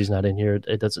Jared, because he's not in here.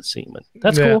 It doesn't seem it.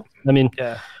 That's cool.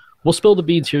 We'll spill the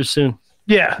beans here soon.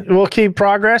 Yeah, we'll keep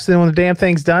progress, and when the damn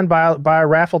thing's done, buy a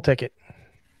raffle ticket.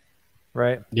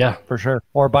 Right. Yeah, for sure.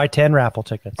 Or buy 10 raffle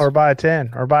tickets. Or buy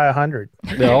 10, or buy 100.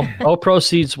 All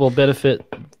proceeds will benefit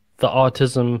the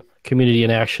Autism Community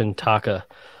in Action, TACA.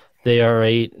 They are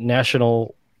a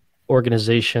national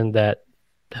organization that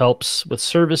helps with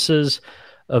services,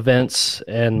 events,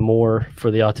 and more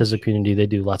for the autism community. They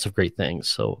do lots of great things.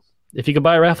 So if you could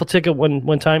buy a raffle ticket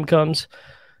when time comes,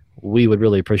 we would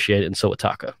really appreciate it, and so would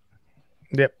TACA.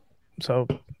 Yep. So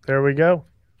there we go.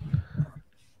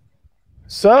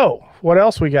 So what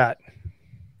else we got?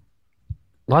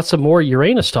 Lots of more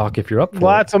Uranus talk if you're up for it.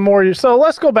 Lots of more. So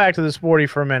let's go back to the Sporty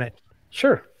for a minute.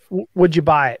 Sure. Would you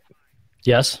buy it?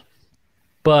 Yes.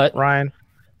 But Ryan?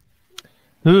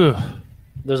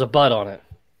 There's a but on it.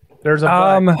 There's a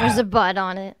but. There's a but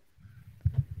on it.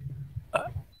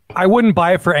 I wouldn't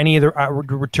buy it for any of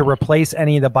the to replace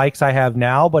any of the bikes I have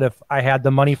now, but if I had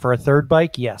the money for a third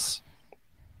bike, yes.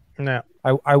 No.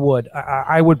 I would.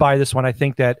 I would buy this one. I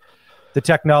think that the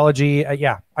technology,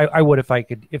 I would if I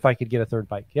could get a third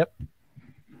bike. Yep.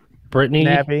 Brittany,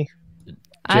 Nappy.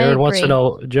 Jared wants to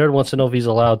know if he's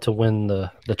allowed to win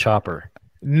the chopper.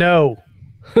 No.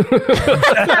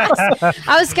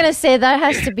 I was gonna say that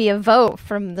has to be a vote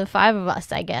from the 5 of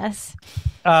us, I guess.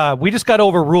 We just got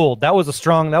overruled. That was a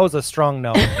strong no.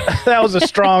 That was a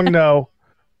strong no.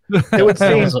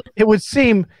 It would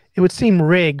seem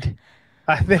rigged.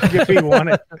 I think if he won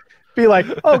it, be like,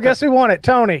 oh, guess who won it?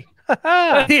 Tony.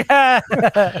 Yeah.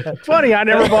 Funny, I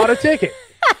never bought a ticket.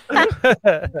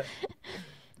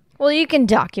 Well, you can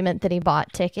document that he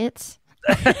bought tickets.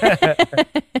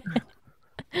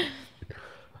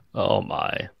 Oh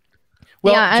my.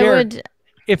 Well, yeah, Jared, I would.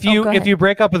 If you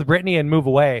break up with Brittany and move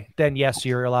away, then yes,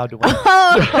 you're allowed to win.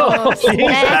 Oh,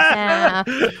 snap.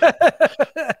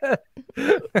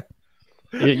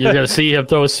 You're gonna see him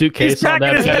throw a suitcase on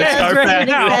that.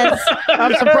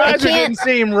 I'm surprised you didn't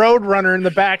see him Roadrunner in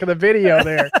the back of the video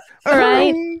there.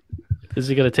 Right? Is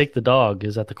he gonna take the dog?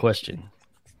 Is that the question?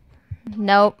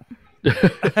 Nope.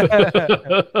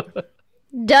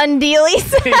 Done dealies.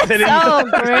 So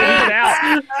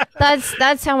great.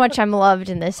 That's how much I'm loved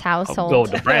in this household. Go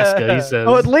Nebraska, he says.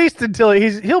 Oh, at least until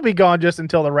he'll be gone just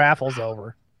until the raffle's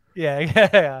over. Yeah.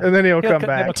 And then he'll come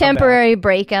back. Temporary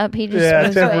breakup. He just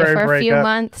moves away for a few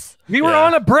months. We were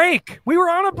on a break. We're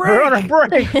on a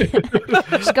break.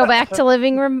 Just go back to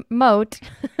living remote.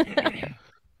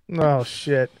 Oh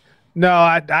shit. No,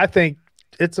 I think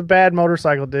it's a bad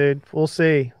motorcycle, dude. We'll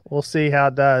see. We'll see how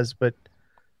it does, but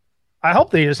I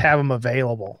hope they just have them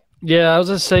available. Yeah, I was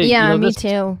just saying. Yeah, you know, me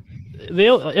too.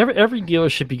 Every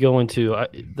dealership you go into,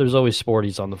 there's always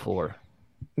sporties on the floor.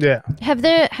 Yeah.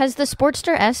 Has the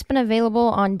Sportster S been available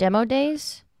on demo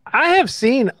days? I have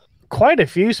seen quite a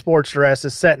few Sportster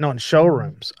S's sitting on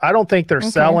showrooms. I don't think they're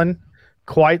selling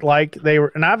quite like they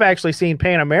were. And I've actually seen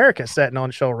Pan America sitting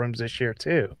on showrooms this year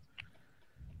too.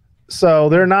 So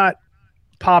they're not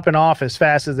popping off as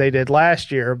fast as they did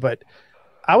last year. But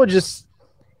I would just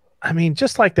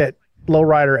like that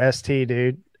Lowrider ST,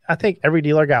 dude. I think every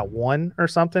dealer got one or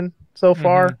something so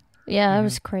far. Yeah, that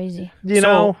was crazy. You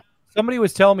know, somebody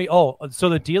was telling me, so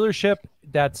the dealership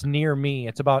that's near me,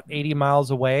 it's about 80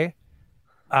 miles away.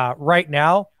 Right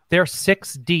now, they're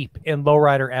 6 deep in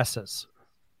Lowrider S's.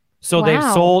 So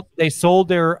they sold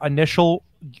their initial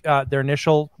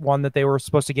one that they were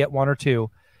supposed to get 1 or 2,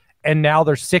 and now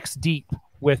they're 6 deep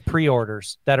with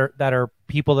pre-orders that are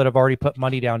people that have already put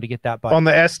money down to get that bike on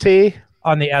the ST.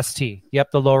 On the ST,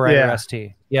 yep, the Lowrider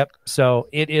ST, yep. So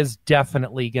it is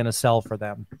definitely going to sell for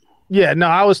them. Yeah, no,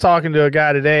 I was talking to a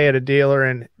guy today at a dealer,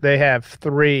 and they have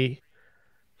 3,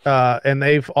 and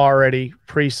they've already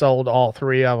pre-sold all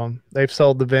 3 of them. They've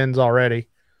sold the VINs already.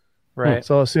 Right.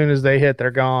 So as soon as they hit,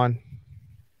 they're gone.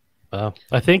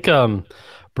 I think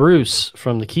Bruce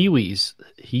from the Kiwis,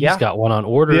 he's got one on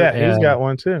order. Yeah, he's got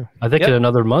one too. I think in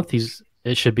another month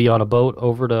it should be on a boat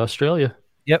over to Australia.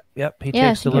 Yep. He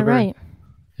takes delivery.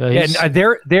 You're right. And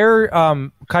they're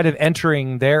kind of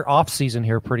entering their off season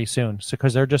here pretty soon,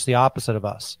 because they're just the opposite of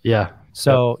us. Yeah.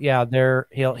 So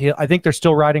I think they're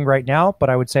still riding right now, but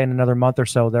I would say in another month or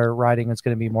so their riding is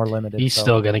going to be more limited. He's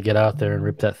still going to get out there and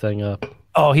rip that thing up.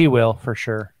 Oh, he will for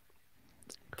sure.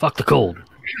 Fuck the cold.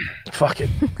 Fuck it.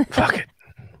 Fuck it.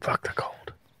 Fuck the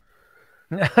cold.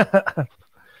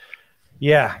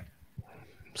 Yeah.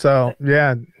 So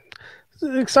an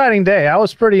exciting day. I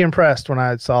was pretty impressed when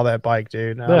I saw that bike,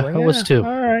 dude. I was too.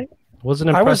 All right.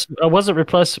 I wasn't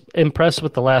impressed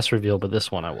with the last reveal, but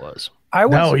this one I was.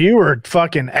 No, you were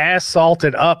fucking ass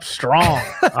salted up strong.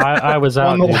 I was out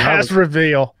on the last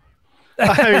reveal.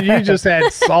 I mean, you just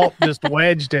had salt just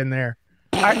wedged in there.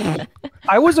 I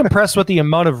was impressed with the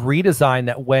amount of redesign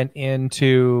that went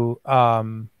into.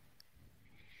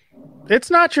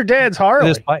 It's not your dad's Harley.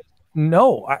 This bike.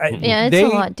 No, it's a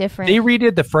lot different. They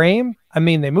redid the frame. I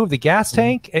mean, they moved the gas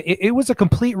tank. It was a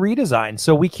complete redesign.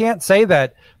 So we can't say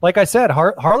that. Like I said,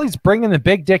 Harley's bringing the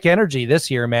big dick energy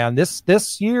this year, man.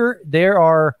 This year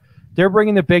they're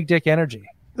bringing the big dick energy.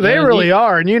 They really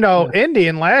are. And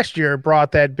Indian last year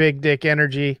brought that big dick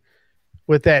energy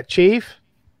with that Chief.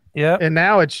 Yeah. And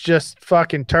now it's just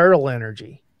fucking turtle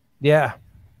energy. Yeah.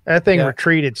 That thing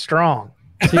retreated strong.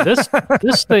 See,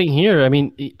 this thing here, I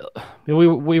mean,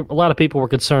 we a lot of people were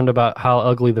concerned about how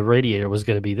ugly the radiator was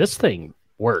going to be. This thing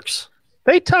works.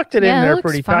 They tucked it in there it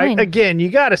pretty fine. tight. Again, you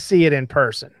got to see it in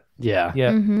person. Yeah.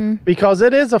 Yeah. Mm-hmm. Because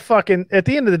it is at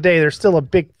the end of the day, there's still a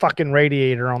big fucking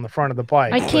radiator on the front of the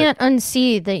bike. I can't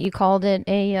unsee that you called it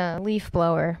a leaf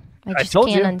blower. I just told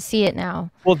can't you. unsee it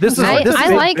now. Well,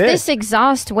 I like this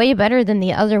exhaust way better than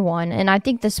the other one, and I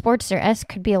think the Sportster S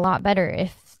could be a lot better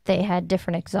if they had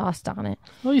different exhaust on it.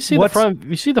 Well, you see the front.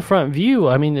 You see the front view.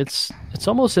 I mean, it's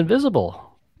almost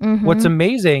invisible. Mm-hmm. What's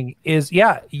amazing is,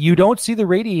 you don't see the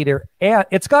radiator, and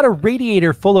it's got a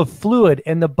radiator full of fluid,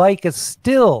 and the bike is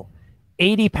still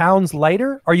 80 pounds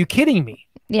lighter. Are you kidding me?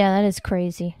 Yeah, that is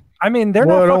crazy. I mean, they're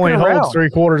well, not it only fucking holds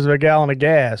around. 3/4 of a gallon of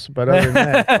gas, but other than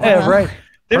that, Right.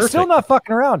 They're Perfect. still not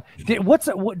fucking around.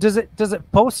 Does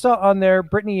it post on there,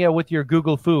 Brittany, with your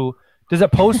Google Foo? Does it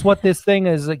post what this thing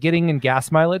is getting in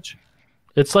gas mileage?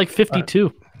 It's like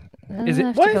 52. Is it I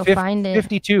have to go find it.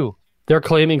 52? They're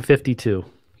claiming 52.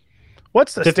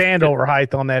 what's the standover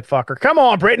height on that fucker? Come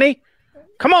on, Brittany.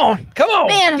 Come on.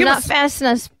 Man, I'm not fast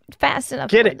enough. Get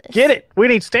for it. this. Get it. We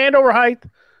need standover height.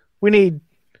 We need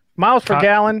miles per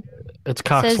gallon. It's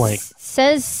cox length.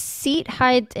 Says seat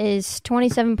height is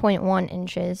 27.1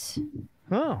 inches.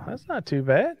 Oh, that's not too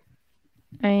bad.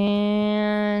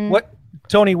 And What,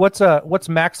 Tony? What's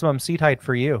maximum seat height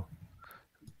for you?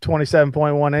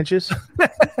 27.1 inches.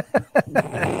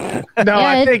 No,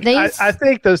 Yeah, I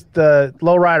think the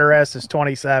Lowrider S is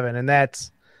 27, and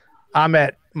I'm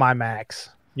at my max.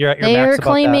 You're at your they max are about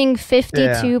claiming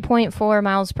 52.4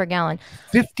 miles per gallon.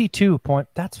 that. 52 point.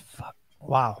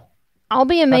 Wow. I'll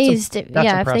be amazed if they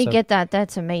impressive. get that.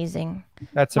 That's amazing.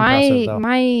 That's impressive, though.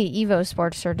 My Evo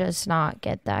Sportster does not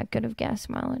get that good of gas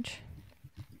mileage.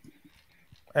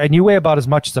 And you weigh about as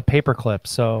much as a paperclip,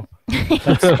 so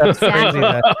that's crazy.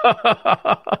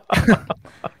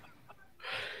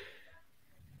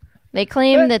 They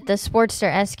claim that the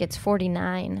Sportster S gets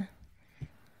 49.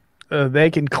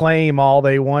 They can claim all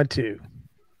they want to,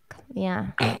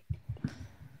 Yeah.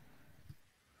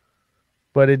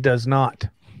 but it does not.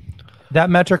 That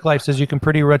Metric Life says you can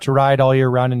pretty much ride all year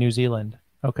round in New Zealand.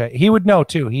 Okay, he would know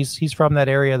too. He's from that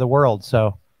area of the world,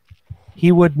 so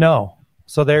he would know.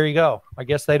 So there you go. I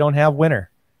guess they don't have winter.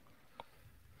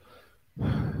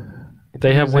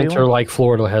 They have New winter Zealand? like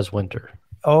Florida has winter.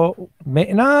 Oh,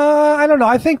 no, I don't know.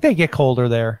 I think they get colder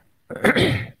there.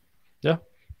 Yeah.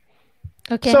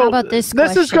 Okay, So how about this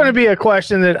this is question? going to be a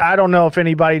question that I don't know if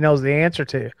anybody knows the answer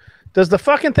to. Does the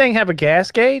fucking thing have a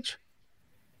gas gauge?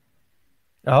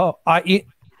 Oh,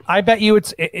 I bet you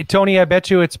it's Tony. I bet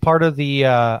you it's part of the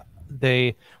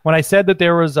when I said that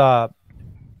there was a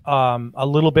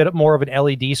little bit more of an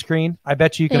LED screen. I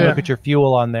bet you can Yeah. look at your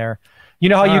fuel on there. You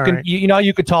know how you All can right. you know how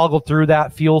you could toggle through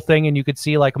that fuel thing and you could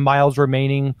see like miles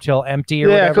remaining till empty or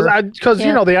Yeah, whatever. because Yeah.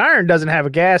 you know the iron doesn't have a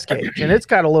gas gauge, and it's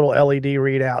got a little LED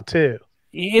readout too.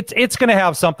 It's going to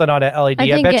have something on an LED. I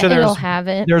think bet you it'll there's have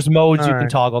it. there's modes you All can right.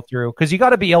 toggle through because you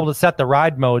got to be able to set the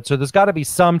ride mode. So there's got to be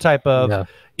some type of Yeah.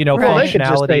 Well, they could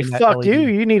just functionality. say, in that "Fuck LED. you!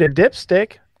 You need a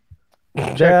dipstick.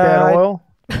 Check Yeah, that oil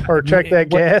or check that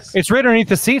What- gas." It's right underneath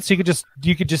the seat, so you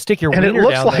could just stick your And it wiener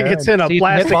looks down like there it's and in a see if you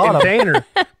hit plastic bottom. container,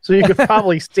 so you could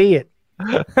probably see it.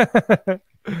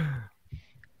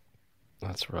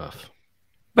 That's rough.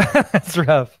 That's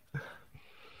rough.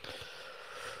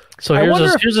 So I wonder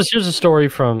if- here's a story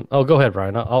from. Oh, go ahead,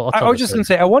 Brian. I'll I was just going to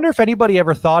say, I wonder if anybody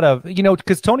ever thought of,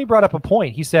 because Tony brought up a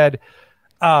point. He said,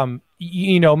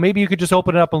 maybe you could just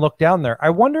open it up and look down there. I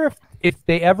wonder if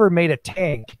they ever made a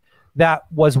tank that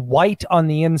was white on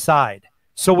the inside.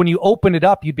 So when you open it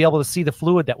up, you'd be able to see the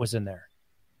fluid that was in there.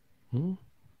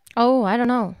 Oh, I don't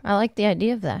know. I like the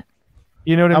idea of that.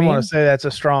 You know what I I mean? want to say that's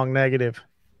a strong negative.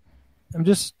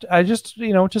 just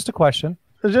a question.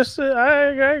 It's just, I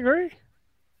agree.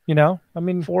 I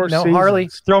mean, Four Harley,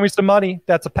 seasons. throw me some money.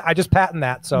 I just patent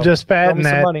that. So Just throw patent me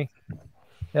some that. money.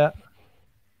 Yeah.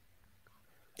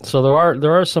 So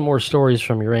there are some more stories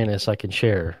from Uranus I can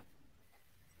share.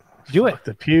 Do it.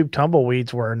 The pube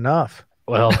tumbleweeds were enough.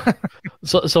 Well,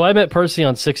 so I met Percy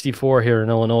on 64 here in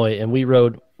Illinois, and we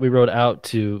rode out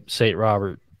to St.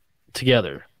 Robert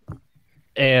together,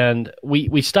 and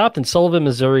we stopped in Sullivan,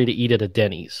 Missouri, to eat at a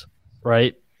Denny's.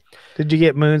 Right? Did you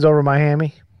get moons over my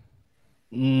hammy?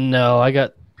 No, I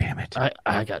got Damn it.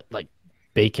 I got like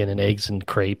bacon and eggs and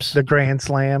crepes. The Grand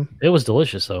Slam It was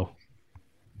delicious, though.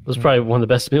 It was probably one of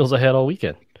the best meals I had all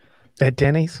weekend at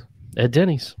Denny's. at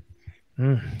Denny's.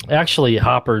 Actually,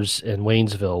 Hoppers in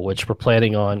Waynesville, which we're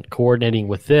planning on coordinating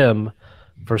with them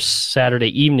for Saturday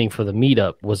evening for the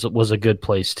meetup, was a good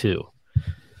place too.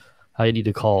 I need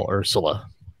to call Ursula.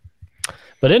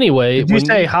 But anyway, Did you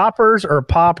say hoppers or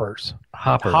poppers?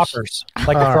 Hoppers? Hoppers.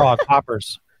 Like a frog.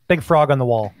 Hoppers. Big frog on the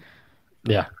wall.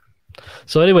 Yeah.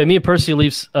 So anyway, me and Percy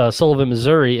leave Sullivan,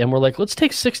 Missouri, and we're like, let's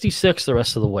take 66 the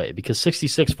rest of the way because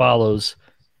 66 follows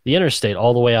the interstate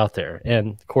all the way out there. And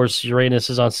of course, Uranus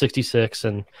is on 66,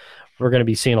 and we're going to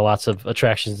be seeing lots of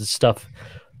attractions and stuff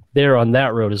there on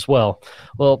that road as well.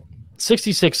 Well,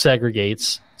 66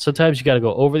 segregates. Sometimes you got to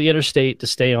go over the interstate to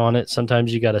stay on it.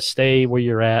 Sometimes you got to stay where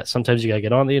you're at. Sometimes you got to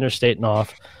get on the interstate and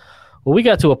off. Well, we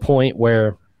got to a point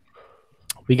where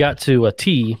we got to a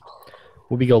T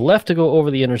where we go left to go over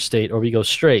the interstate or we go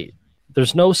straight.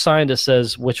 There's no sign that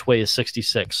says which way is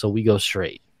 66, so we go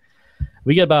straight.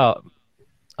 We get about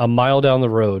a mile down the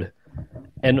road,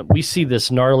 and we see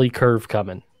this gnarly curve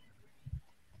coming.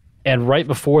 And right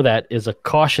before that is a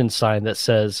caution sign that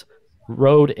says,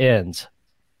 road ends.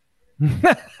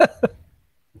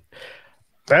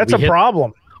 That's We a hit-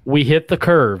 problem. We hit the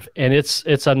curve, and it's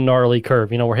a gnarly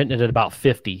curve. We're hitting it at about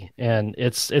 50, and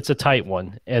it's a tight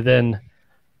one. And then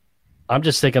I'm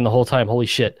just thinking the whole time, holy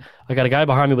shit, I got a guy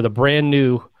behind me with a brand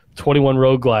new 21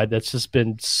 Road Glide that's just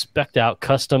been specced out,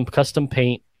 custom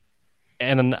paint.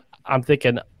 And I'm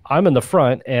thinking, I'm in the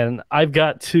front, and I've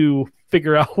got to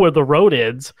figure out where the road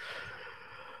ends.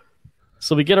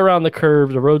 So we get around the curve,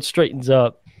 the road straightens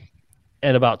up,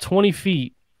 and about 20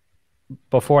 feet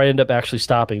before I end up actually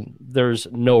stopping, there's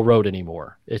no road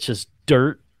anymore. It's just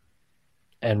dirt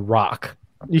and rock.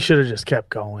 You should have just kept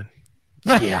going.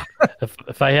 Yeah.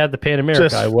 if I had the Pan America,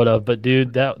 Just- I would have. But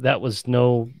dude, that was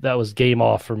game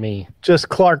off for me. Just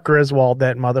Clark Griswold,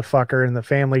 that motherfucker in the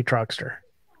family truckster.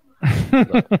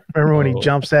 Remember when he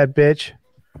jumps that bitch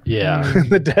Yeah. in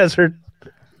the desert?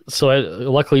 So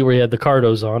luckily we had the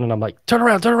Cardos on, and I'm like, turn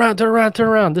around.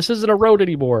 This isn't a road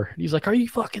anymore. And he's like, are you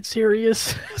fucking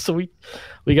serious? So we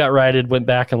got righted, went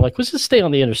back, and like, let's just stay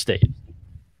on the interstate.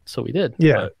 So we did.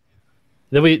 Yeah.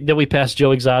 But then we passed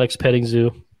Joe Exotic's petting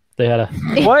zoo They had a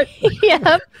What?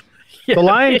 Yep. The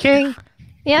Lion King?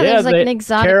 Yeah, Yeah, there's like they- an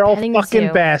exotic Carol petting fucking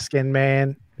zoo. Baskin,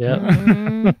 man. yeah.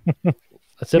 Mhm.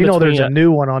 That's in You know between, there's a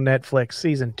new one on Netflix,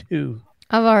 season 2.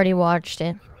 I've already watched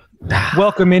it.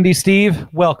 Welcome, Indy Steve.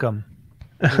 Welcome.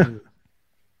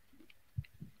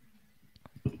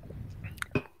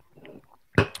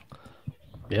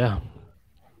 Yeah.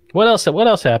 What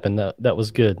else happened that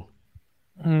was good?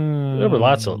 There were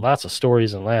lots of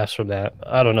stories and laughs from that.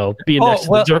 I don't know. Being next to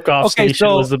the jerk off station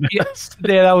was the best.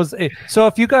 Yeah, that was it. So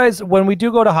if you guys, when we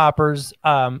do go to Hoppers,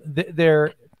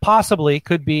 there possibly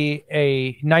could be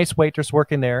a nice waitress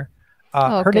working there.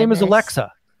 Oh, Her name is goodness.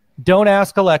 Alexa. Don't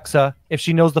ask Alexa if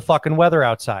she knows the fucking weather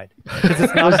outside. 'Cause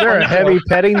it's not Was there a funny heavy joke.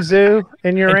 petting zoo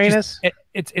in It's Uranus?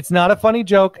 just- it's not a funny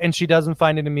joke, and she doesn't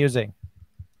find it amusing.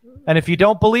 And if you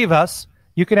don't believe us,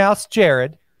 you can ask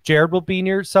Jared. Jared will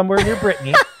be somewhere near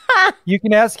Brittany. You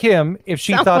can ask him if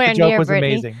she thought Somewhere the joke near was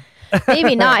Brittany. amazing.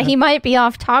 Maybe not. He might be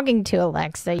off talking to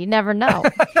Alexa. You never know.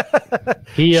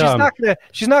 He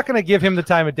She's not gonna give him the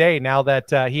time of day now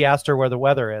that he asked her where the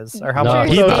weather is or how No, much.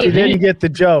 he- So she didn't get the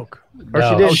joke. Or No.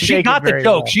 she didn't Oh, she take got it the very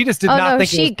joke. well. She just did Oh not no, think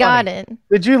she it was got funny. it.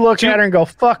 Did you look at her and go,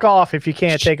 fuck off if you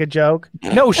can't take a joke?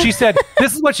 No, she said,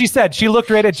 this is what she said. She looked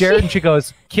right at Jared and she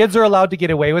goes, kids are allowed to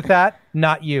get away with that,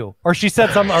 not you. Or she said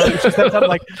something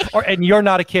like, and you're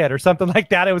not a kid or something like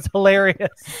that. It was hilarious.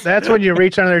 That's when you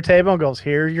reach under their table and goes,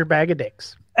 here's your bag of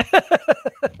dicks.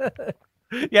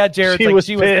 Yeah, Jared's She like, was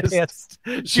she was pissed.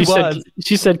 pissed.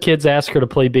 she said kids ask her to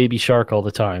play Baby Shark all the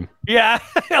time. Yeah.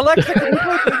 Alexa, can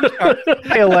you play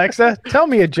Hey, Alexa, tell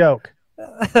me a joke.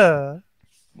 Baby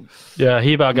Yeah,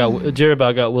 Jared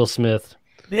about got Will Smith.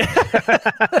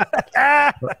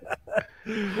 Shark?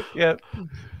 Yeah.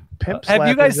 Pimp Have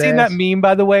you slap guys his seen ass. that meme,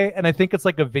 by the way? And I think it's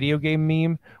like a video game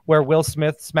meme where Will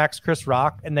Smith smacks Chris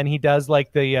Rock and then he does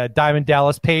like the Diamond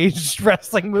Dallas Page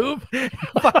wrestling move.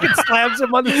 Fucking slams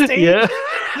him on the stage. Yeah.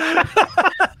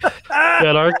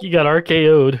 You got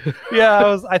RKO'd.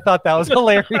 Yeah, I thought that was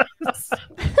hilarious.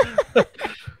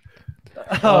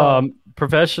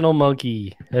 Professional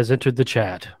Monkey has entered the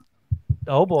chat.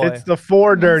 Oh boy. It's the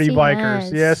 4 dirty he bikers.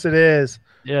 has. Yes, it is.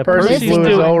 Yeah, Percy Percy's blew his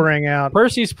doing- O-ring out.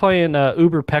 Percy's playing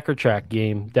Uber Pecker Track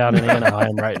game down in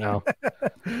Anaheim right now.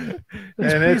 And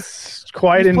it's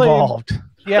quite He's playing- involved.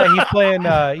 Yeah, he's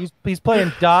playing he's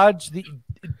playing Dodge the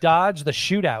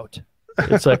Shootout.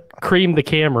 It's a Cream the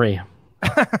Camry.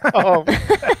 Oh.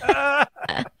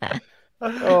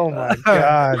 Oh my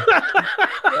God.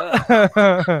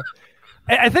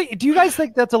 I think. Do you guys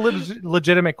think that's a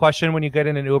legitimate question when you get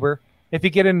in an Uber? If you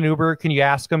get in an Uber, can you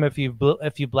ask them if you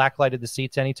blacklighted the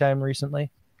seats anytime recently?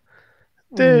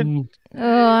 Dude,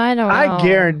 Oh, I don't know. I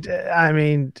guarantee. I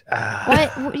mean,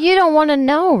 What? You don't want to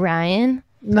know, Ryan.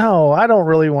 no, I don't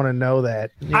really want to know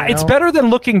that. you It's know? better than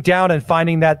looking down and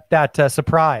finding that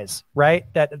surprise, right?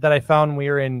 That I found when we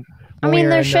were in. I when we mean, were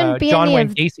there in, shouldn't be John any Wayne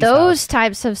of Gacy's those house.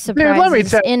 types of Dude, let me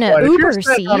surprises tell in you an what, if you're Uber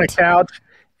sitting on a seat. couch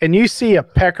and you see a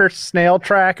pecker snail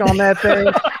track on that thing,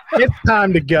 it's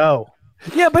time to go.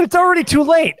 Yeah, but it's already too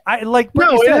late. No,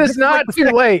 Brittany said, it this is not like too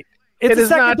late. It's It the is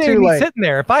second not day too of me late. sitting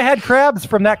there. If I had crabs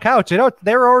from that couch,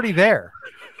 they're already there.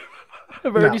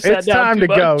 I've No, already sat it's down time too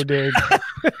to go, much. dude.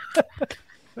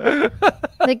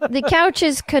 The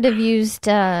couches could have used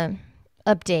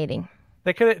updating.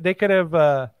 They could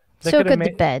have. So could the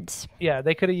beds. Yeah,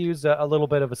 they could have used a little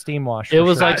bit of a steam wash. It for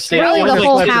was sure. like Really, I the would've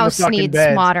whole slept in the house fucking needs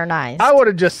beds. modernized. I would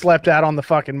have just slept out on the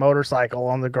fucking motorcycle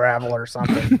on the gravel or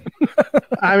something.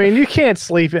 I mean, you can't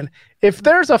sleep in. If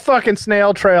there's a fucking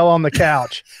snail trail on the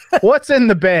couch, what's in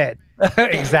the bed?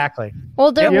 Exactly.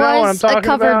 Well, there You know what I'm was a talking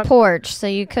covered about? porch, so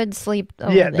you could sleep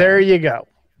over Yeah, there you go.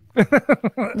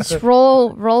 Just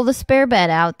roll the spare bed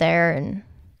out there, and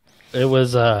It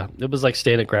was like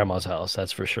staying at grandma's house,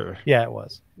 that's for sure. Yeah, it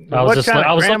was. I was What just kind like,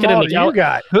 of I was looking in grandma the do you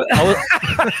got?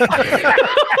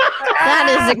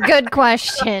 that is a good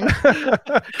question.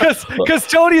 Because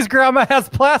Tony's grandma has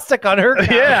plastic on her couch.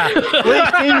 Yeah, at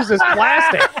least he uses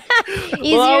plastic.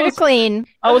 Easier to clean.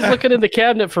 I was looking in the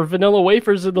cabinet for vanilla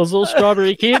wafers and those little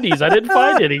strawberry candies. I didn't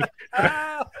find any.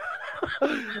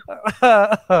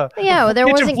 Yeah, well, there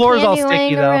Kitchen wasn't floor is all candy sticky,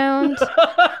 laying though. around.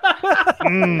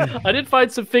 I did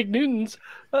find some Fig Newtons.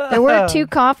 There were 2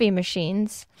 coffee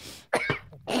machines.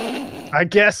 I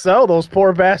guess so. Those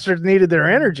poor bastards needed their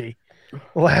energy.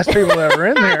 The last people that were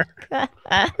in there.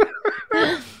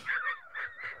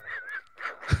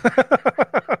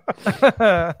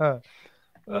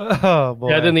 Oh boy.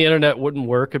 Yeah, then the internet wouldn't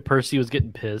work and Percy was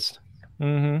getting pissed.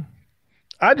 Mm-hmm.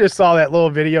 I just saw that little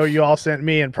video you all sent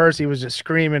me, and Percy was just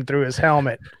screaming through his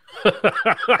helmet. I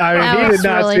mean, That he was did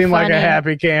not really seem like a funny.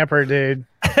 happy camper, dude.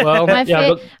 Well, My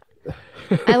yeah, fa-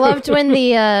 I loved when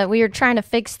we were trying to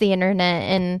fix the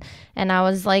internet and I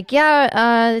was like,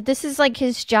 this is like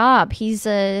his job. He's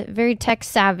very tech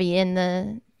savvy,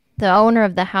 and the owner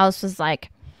of the house was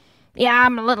like, yeah,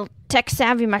 I'm a little tech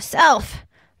savvy myself,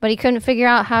 but he couldn't figure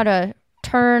out how to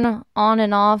turn on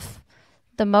and off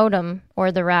the modem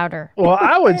or the router. Well,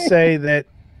 I would say that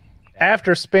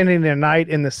after spending a night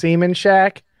in the Seaman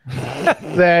Shack,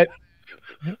 that,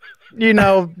 you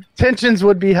know, tensions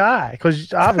would be high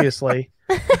because obviously.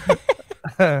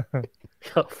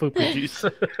 Fupa juice.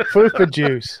 Fupa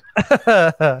juice.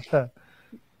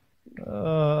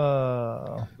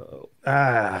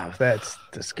 That's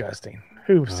disgusting.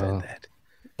 Who said that?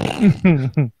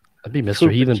 That'd be Mr.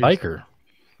 Fupa Heathen juice. Biker.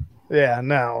 Yeah,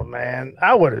 no, man.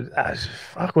 I would have.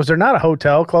 Fuck, was there not a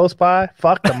hotel close by?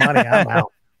 Fuck the money. I'm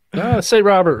out. St.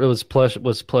 Robert was plush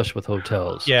with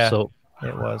hotels. Yeah. So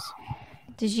It was.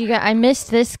 Did you guys? I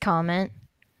missed this comment.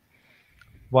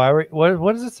 What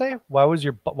does it say? Why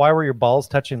were your balls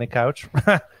touching the couch?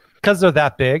 Because they're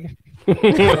that big.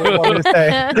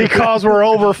 Because we're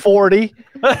over 40.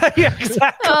 Yeah,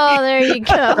 exactly. Oh, there you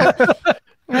go.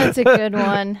 That's a good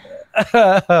one.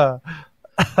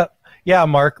 Yeah,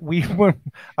 Mark.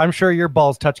 I'm sure your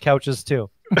balls touch couches too.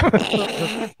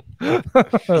 Jared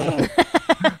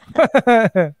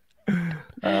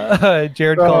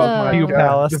calls it Pube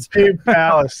Palace. The Pube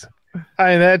Palace. I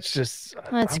mean, that's just.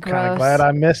 That's I'm kind of gross. glad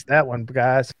I missed that one,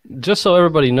 guys. just so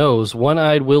everybody knows,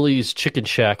 One-Eyed Willie's Chicken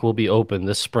Shack will be open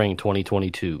this spring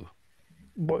 2022.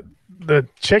 What, the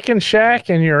Chicken Shack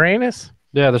in Uranus?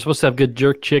 Yeah, they're supposed to have good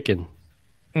jerk chicken.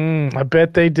 I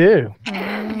bet they do.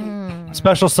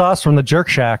 Special sauce from the Jerk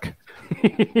Shack.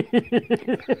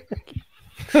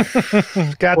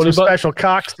 Got some special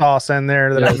cock sauce in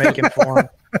there that I'm making for them.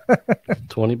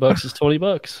 $20 is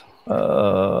 $20.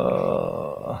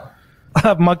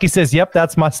 Monkey says, "Yep,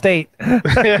 that's my state."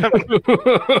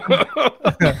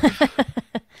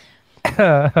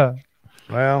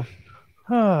 Well,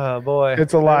 oh boy,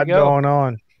 it's a lot going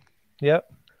on.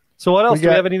 Yep. So what else? Do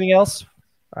we have anything else?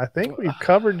 I think we've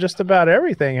covered just about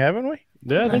everything, haven't we?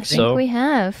 Yeah, I think so. We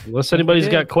have. Unless anybody's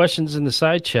got questions in the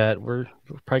side chat, we're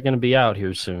probably going to be out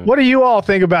here soon. What do you all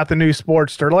think about the new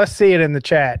Sportster? Let's see it in the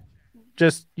chat.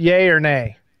 Just yay or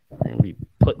nay. We're going to be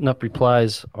putting up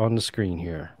replies on the screen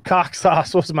here. Cock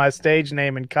sauce was my stage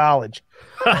name in college.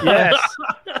 Yes.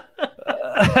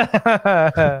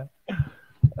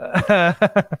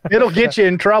 It'll get you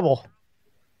in trouble.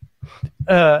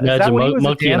 Imagine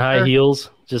monkey in high heels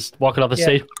just walking off the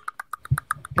stage.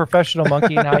 Professional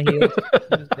monkey in high heels.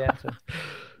 Just dancing.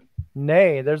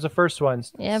 Nay, there's the first one.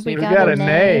 Yeah, we got a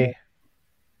nay.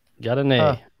 Got a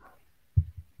nay.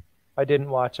 I didn't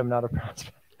watch. I'm not a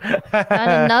prospect.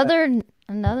 Got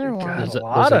another one. There's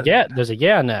a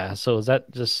yeah nah. So does that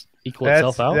just equal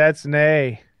itself out? That's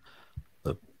nay.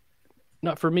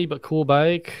 Not for me, but cool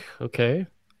bike. Okay.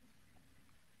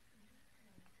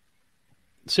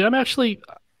 See, I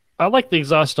like the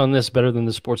exhaust on this better than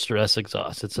the Sportster S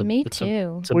exhaust. Me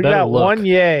too. It's a we better got look. one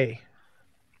yay.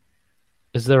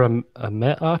 Is there a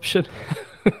Met option?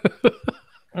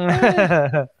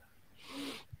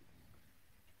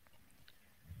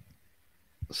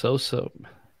 So.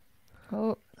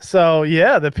 Oh. So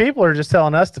yeah, the people are just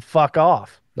telling us to fuck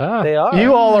off. They are.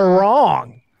 You all are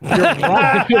wrong. You're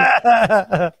wrong.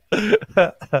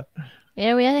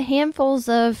 Yeah, we had handfuls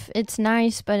of it's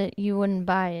nice, but you wouldn't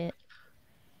buy it.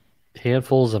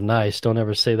 Handfuls of nice. Don't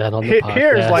ever say that on the podcast.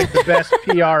 Here's like the best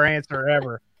PR answer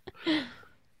ever.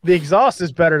 The exhaust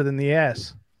is better than the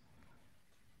S.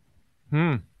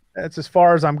 That's as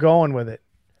far as I'm going with it.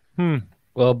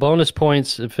 Well, bonus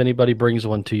points if anybody brings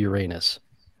one to Uranus.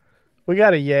 We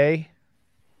got a yay.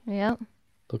 Yep.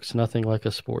 Looks nothing like a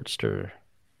Sportster.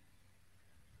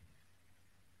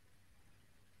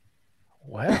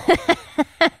 Well,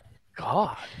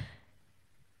 God,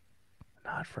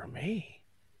 not for me.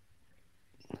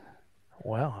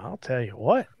 Well, I'll tell you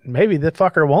what. Maybe the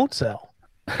fucker won't sell.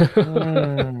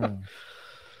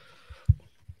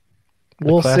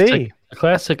 We'll see. A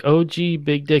classic OG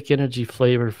Big Dick Energy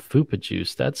flavor Fupa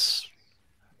juice. That's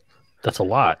a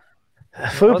lot.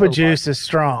 Fupa juice is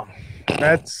strong.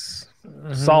 That's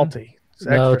salty. It's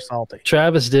extra salty.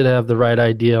 Travis did have the right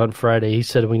idea on Friday. He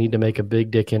said we need to make a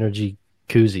Big Dick Energy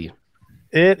koozie.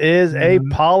 It is a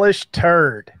polished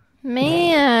turd.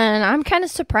 Man, I'm kind of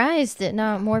surprised that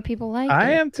not more people like it.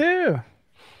 I am too.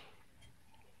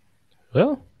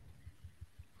 Well,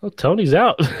 Tony's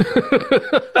out.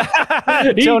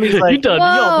 Tony's like, you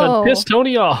done pissed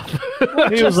Tony off.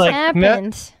 He was like,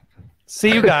 happened?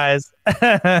 "See you guys.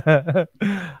 I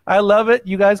love it.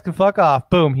 You guys can fuck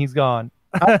off." Boom, he's gone.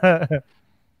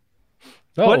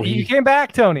 Oh, What? You came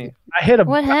back, Tony. I hit a.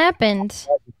 What happened?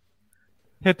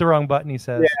 Hit the wrong button, he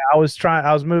says. Yeah, I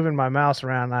was moving my mouse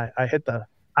around. I hit the.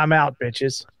 I'm out,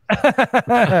 bitches.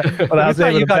 But I was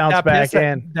able to bounce back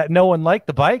in. That no one liked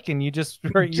the bike, and you're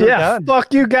Yeah, done.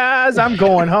 fuck you guys. I'm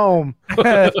going home.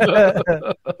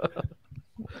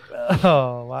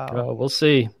 Oh wow. We'll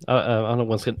see. I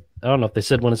don't know if they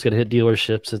said when it's going to hit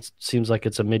dealerships. It seems like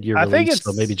it's a mid-year I think release,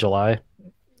 so maybe July.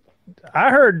 I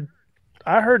heard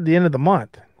the end of the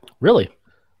month, Really?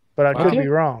 but I could Okay. be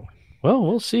wrong. Well,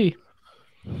 we'll see.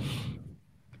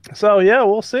 So yeah,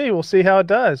 we'll see. We'll see how it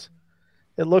does.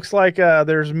 It looks like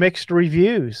there's mixed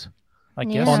reviews I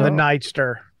Yeah. guess on so. the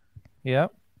Nightster. Yeah.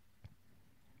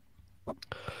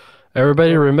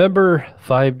 Everybody remember,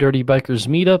 5 Dirty Bikers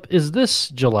meetup is this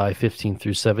July 15th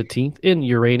through 17th in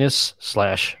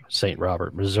Uranus/St.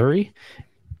 Robert, Missouri.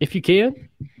 If you can,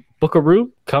 book a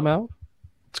room, come out.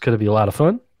 It's going to be a lot of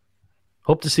fun.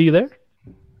 Hope to see you there.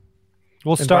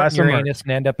 We'll buy start in some Uranus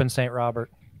and end up in St. Robert.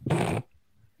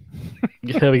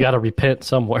 Yeah, we got to repent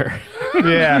somewhere.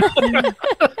 Yeah.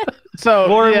 So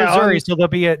Or in yeah, Missouri, so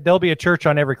there'll be a church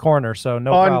on every corner, so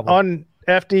no problem. on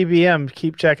FDBM,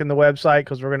 keep checking the website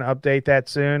because we're going to update that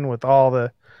soon with all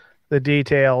the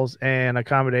details and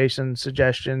accommodation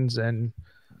suggestions and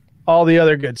all the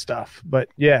other good stuff. But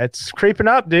yeah, it's creeping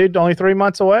up, dude. Only 3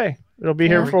 months away. It'll be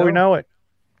here There we before we go. know it.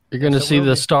 You're going to Yes, it see will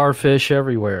the be. starfish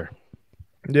everywhere.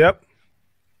 Yep.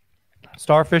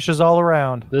 Starfishes all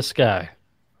around. This guy,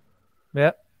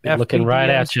 Yep. Be looking right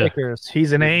FPDM at you. stickers.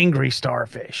 He's an angry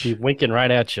starfish. she's winking right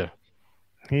at you.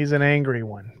 He's an angry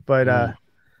one. But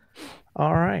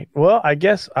all right. Well, I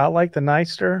guess I like the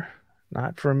Nightster.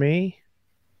 Not for me.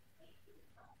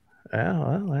 Yeah,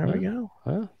 well, there we go.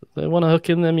 Well, they want to hook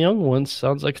in them young ones.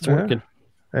 Sounds like it's Yeah. working.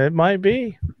 It might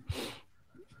be.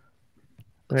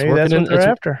 Maybe working that's in- what they're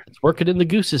it's- after. It's working in the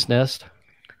goose's nest.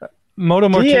 Moto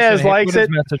Mortician, Diaz hey, likes put his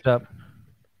it. message up.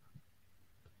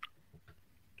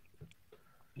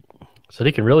 So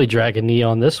they can really drag a knee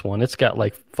on this one. It's got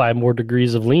like 5 more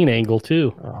degrees of lean angle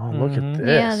too. Oh, look at this.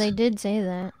 Yeah, they did say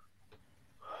that.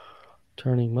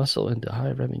 Turning muscle into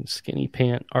high revving skinny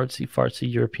pant, artsy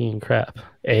fartsy European crap.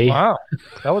 A. Wow,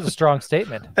 that was a strong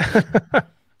statement.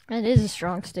 That is a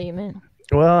strong statement.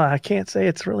 Well, I can't say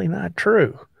it's really not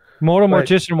true. Moto Right.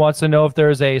 Mortician wants to know if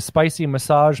there's a spicy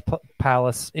massage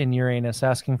palace in Uranus,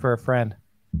 asking for a friend.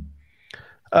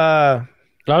 Uh,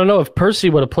 I don't know if Percy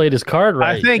would have played his card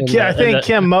right. I think and, and,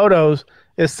 Kim Motos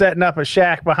is setting up a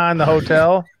shack behind the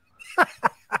hotel.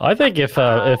 I think if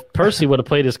Percy would have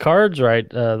played his cards right,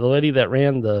 the lady that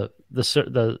ran the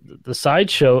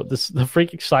sideshow, the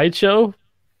freaking sideshow,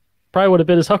 probably would have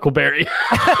been his Huckleberry.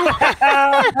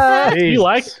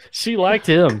 she liked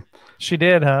him. She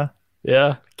did, huh?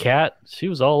 Yeah, Cat. She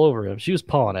was all over him. She was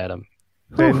pawing at him.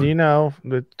 Then you know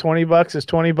the $20 is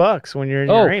 $20 when you're in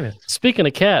Uranus. Speaking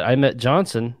of Cat, I met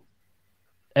Johnson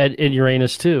in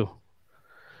Uranus too.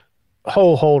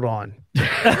 Oh, hold on.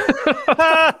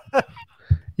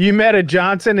 You met a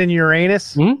Johnson in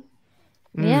Uranus?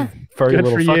 Yeah. Furry Good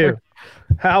little for fucker. you.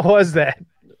 How was that?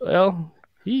 Well,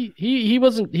 he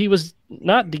was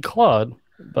not declawed,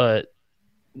 but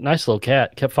nice little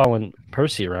cat. Kept following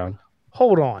Percy around.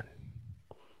 Hold on.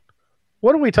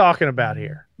 What are we talking about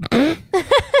here?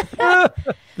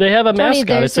 They have a Tony,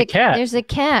 mascot. It's a cat. There's a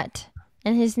cat,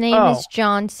 and his name Oh. is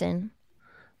Johnson.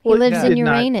 He Well, lives you in did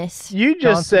not- Uranus. You just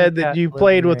Johnson said the that cat you lives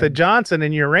played in with a Uranus. Johnson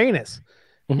in Uranus.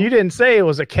 Mhm. You didn't say it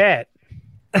was a cat.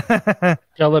 Gotta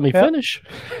let me Yeah. finish.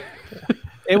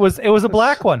 It was a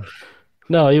black one.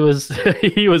 No, he was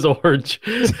he was orange.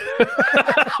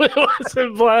 It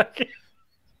wasn't black.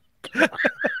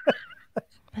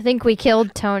 I think we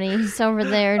killed Tony. He's over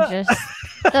there just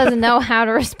doesn't know how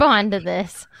to respond to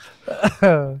this.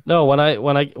 No, when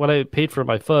I paid for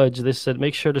my fudge, they said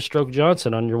make sure to stroke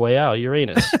Johnson on your way out,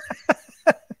 Uranus.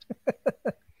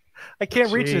 I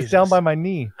can't reach this Jesus. down by my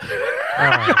knee.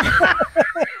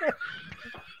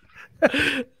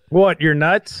 What, you're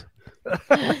nuts?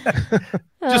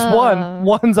 Just one.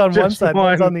 One's on one Just side,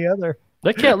 one's one. on the other.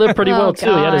 That cat lived pretty Oh, well too.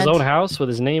 He had his God. own house with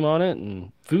his name on it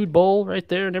and food bowl right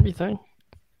there and everything.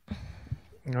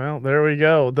 Well, there we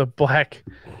go. The black.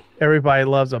 Everybody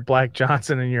loves a black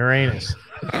Johnson in Uranus.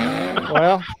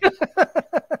 Well,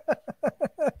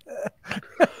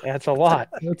 that's a lot.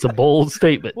 That's a bold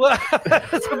statement.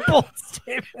 That's a bold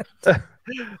statement.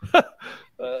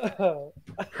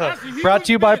 Brought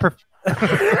to you by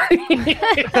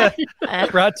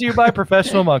brought to you by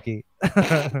Professional Monkey.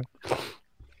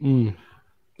 Mm.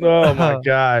 Oh my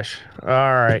gosh. All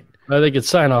right. I think it's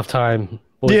sign off time.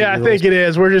 boys Yeah, I and think girls. it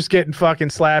is. We're just getting fucking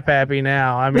slap happy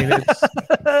now. I mean, it's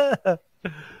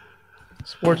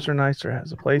Sportster Nicer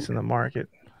has a place in the market.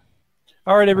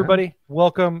 All right, everybody.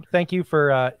 Welcome. Thank you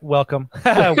for welcome.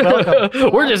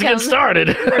 Welcome. We're just getting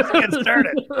started.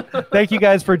 Thank you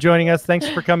guys for joining us. Thanks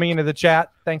for coming into the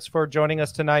chat. Thanks for joining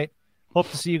us tonight. Hope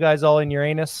to see you guys all in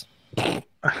Uranus.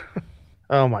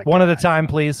 Oh my! One at a time,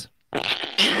 please.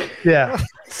 Yeah.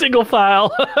 Single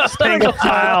file. Single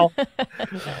file.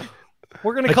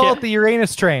 We're gonna call it the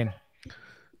Uranus train.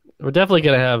 We're definitely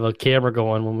gonna have a camera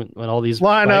going when all these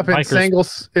Line up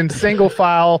bikers, in single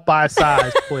file by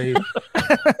size, please.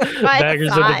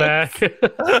 baggers in the back.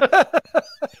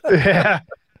 Yeah.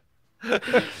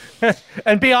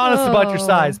 And be honest about your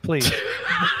size, please.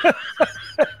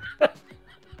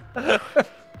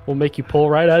 We'll make you pull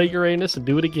right out of Uranus and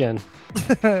do it again.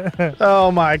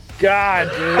 Oh my God,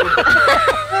 dude.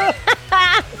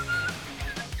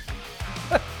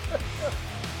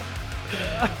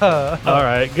 All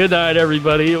right. Good night,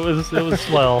 everybody. It was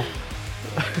swell.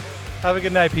 Have a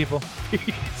good night, people.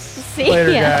 See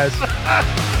Later, ya. guys.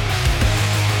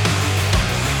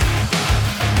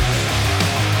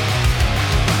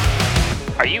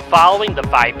 Are you following the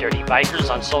 5 Dirty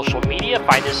Bikers on social media?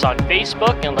 Find us on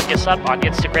Facebook and look us up on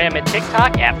Instagram and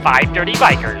TikTok at 5 Dirty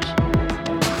Bikers.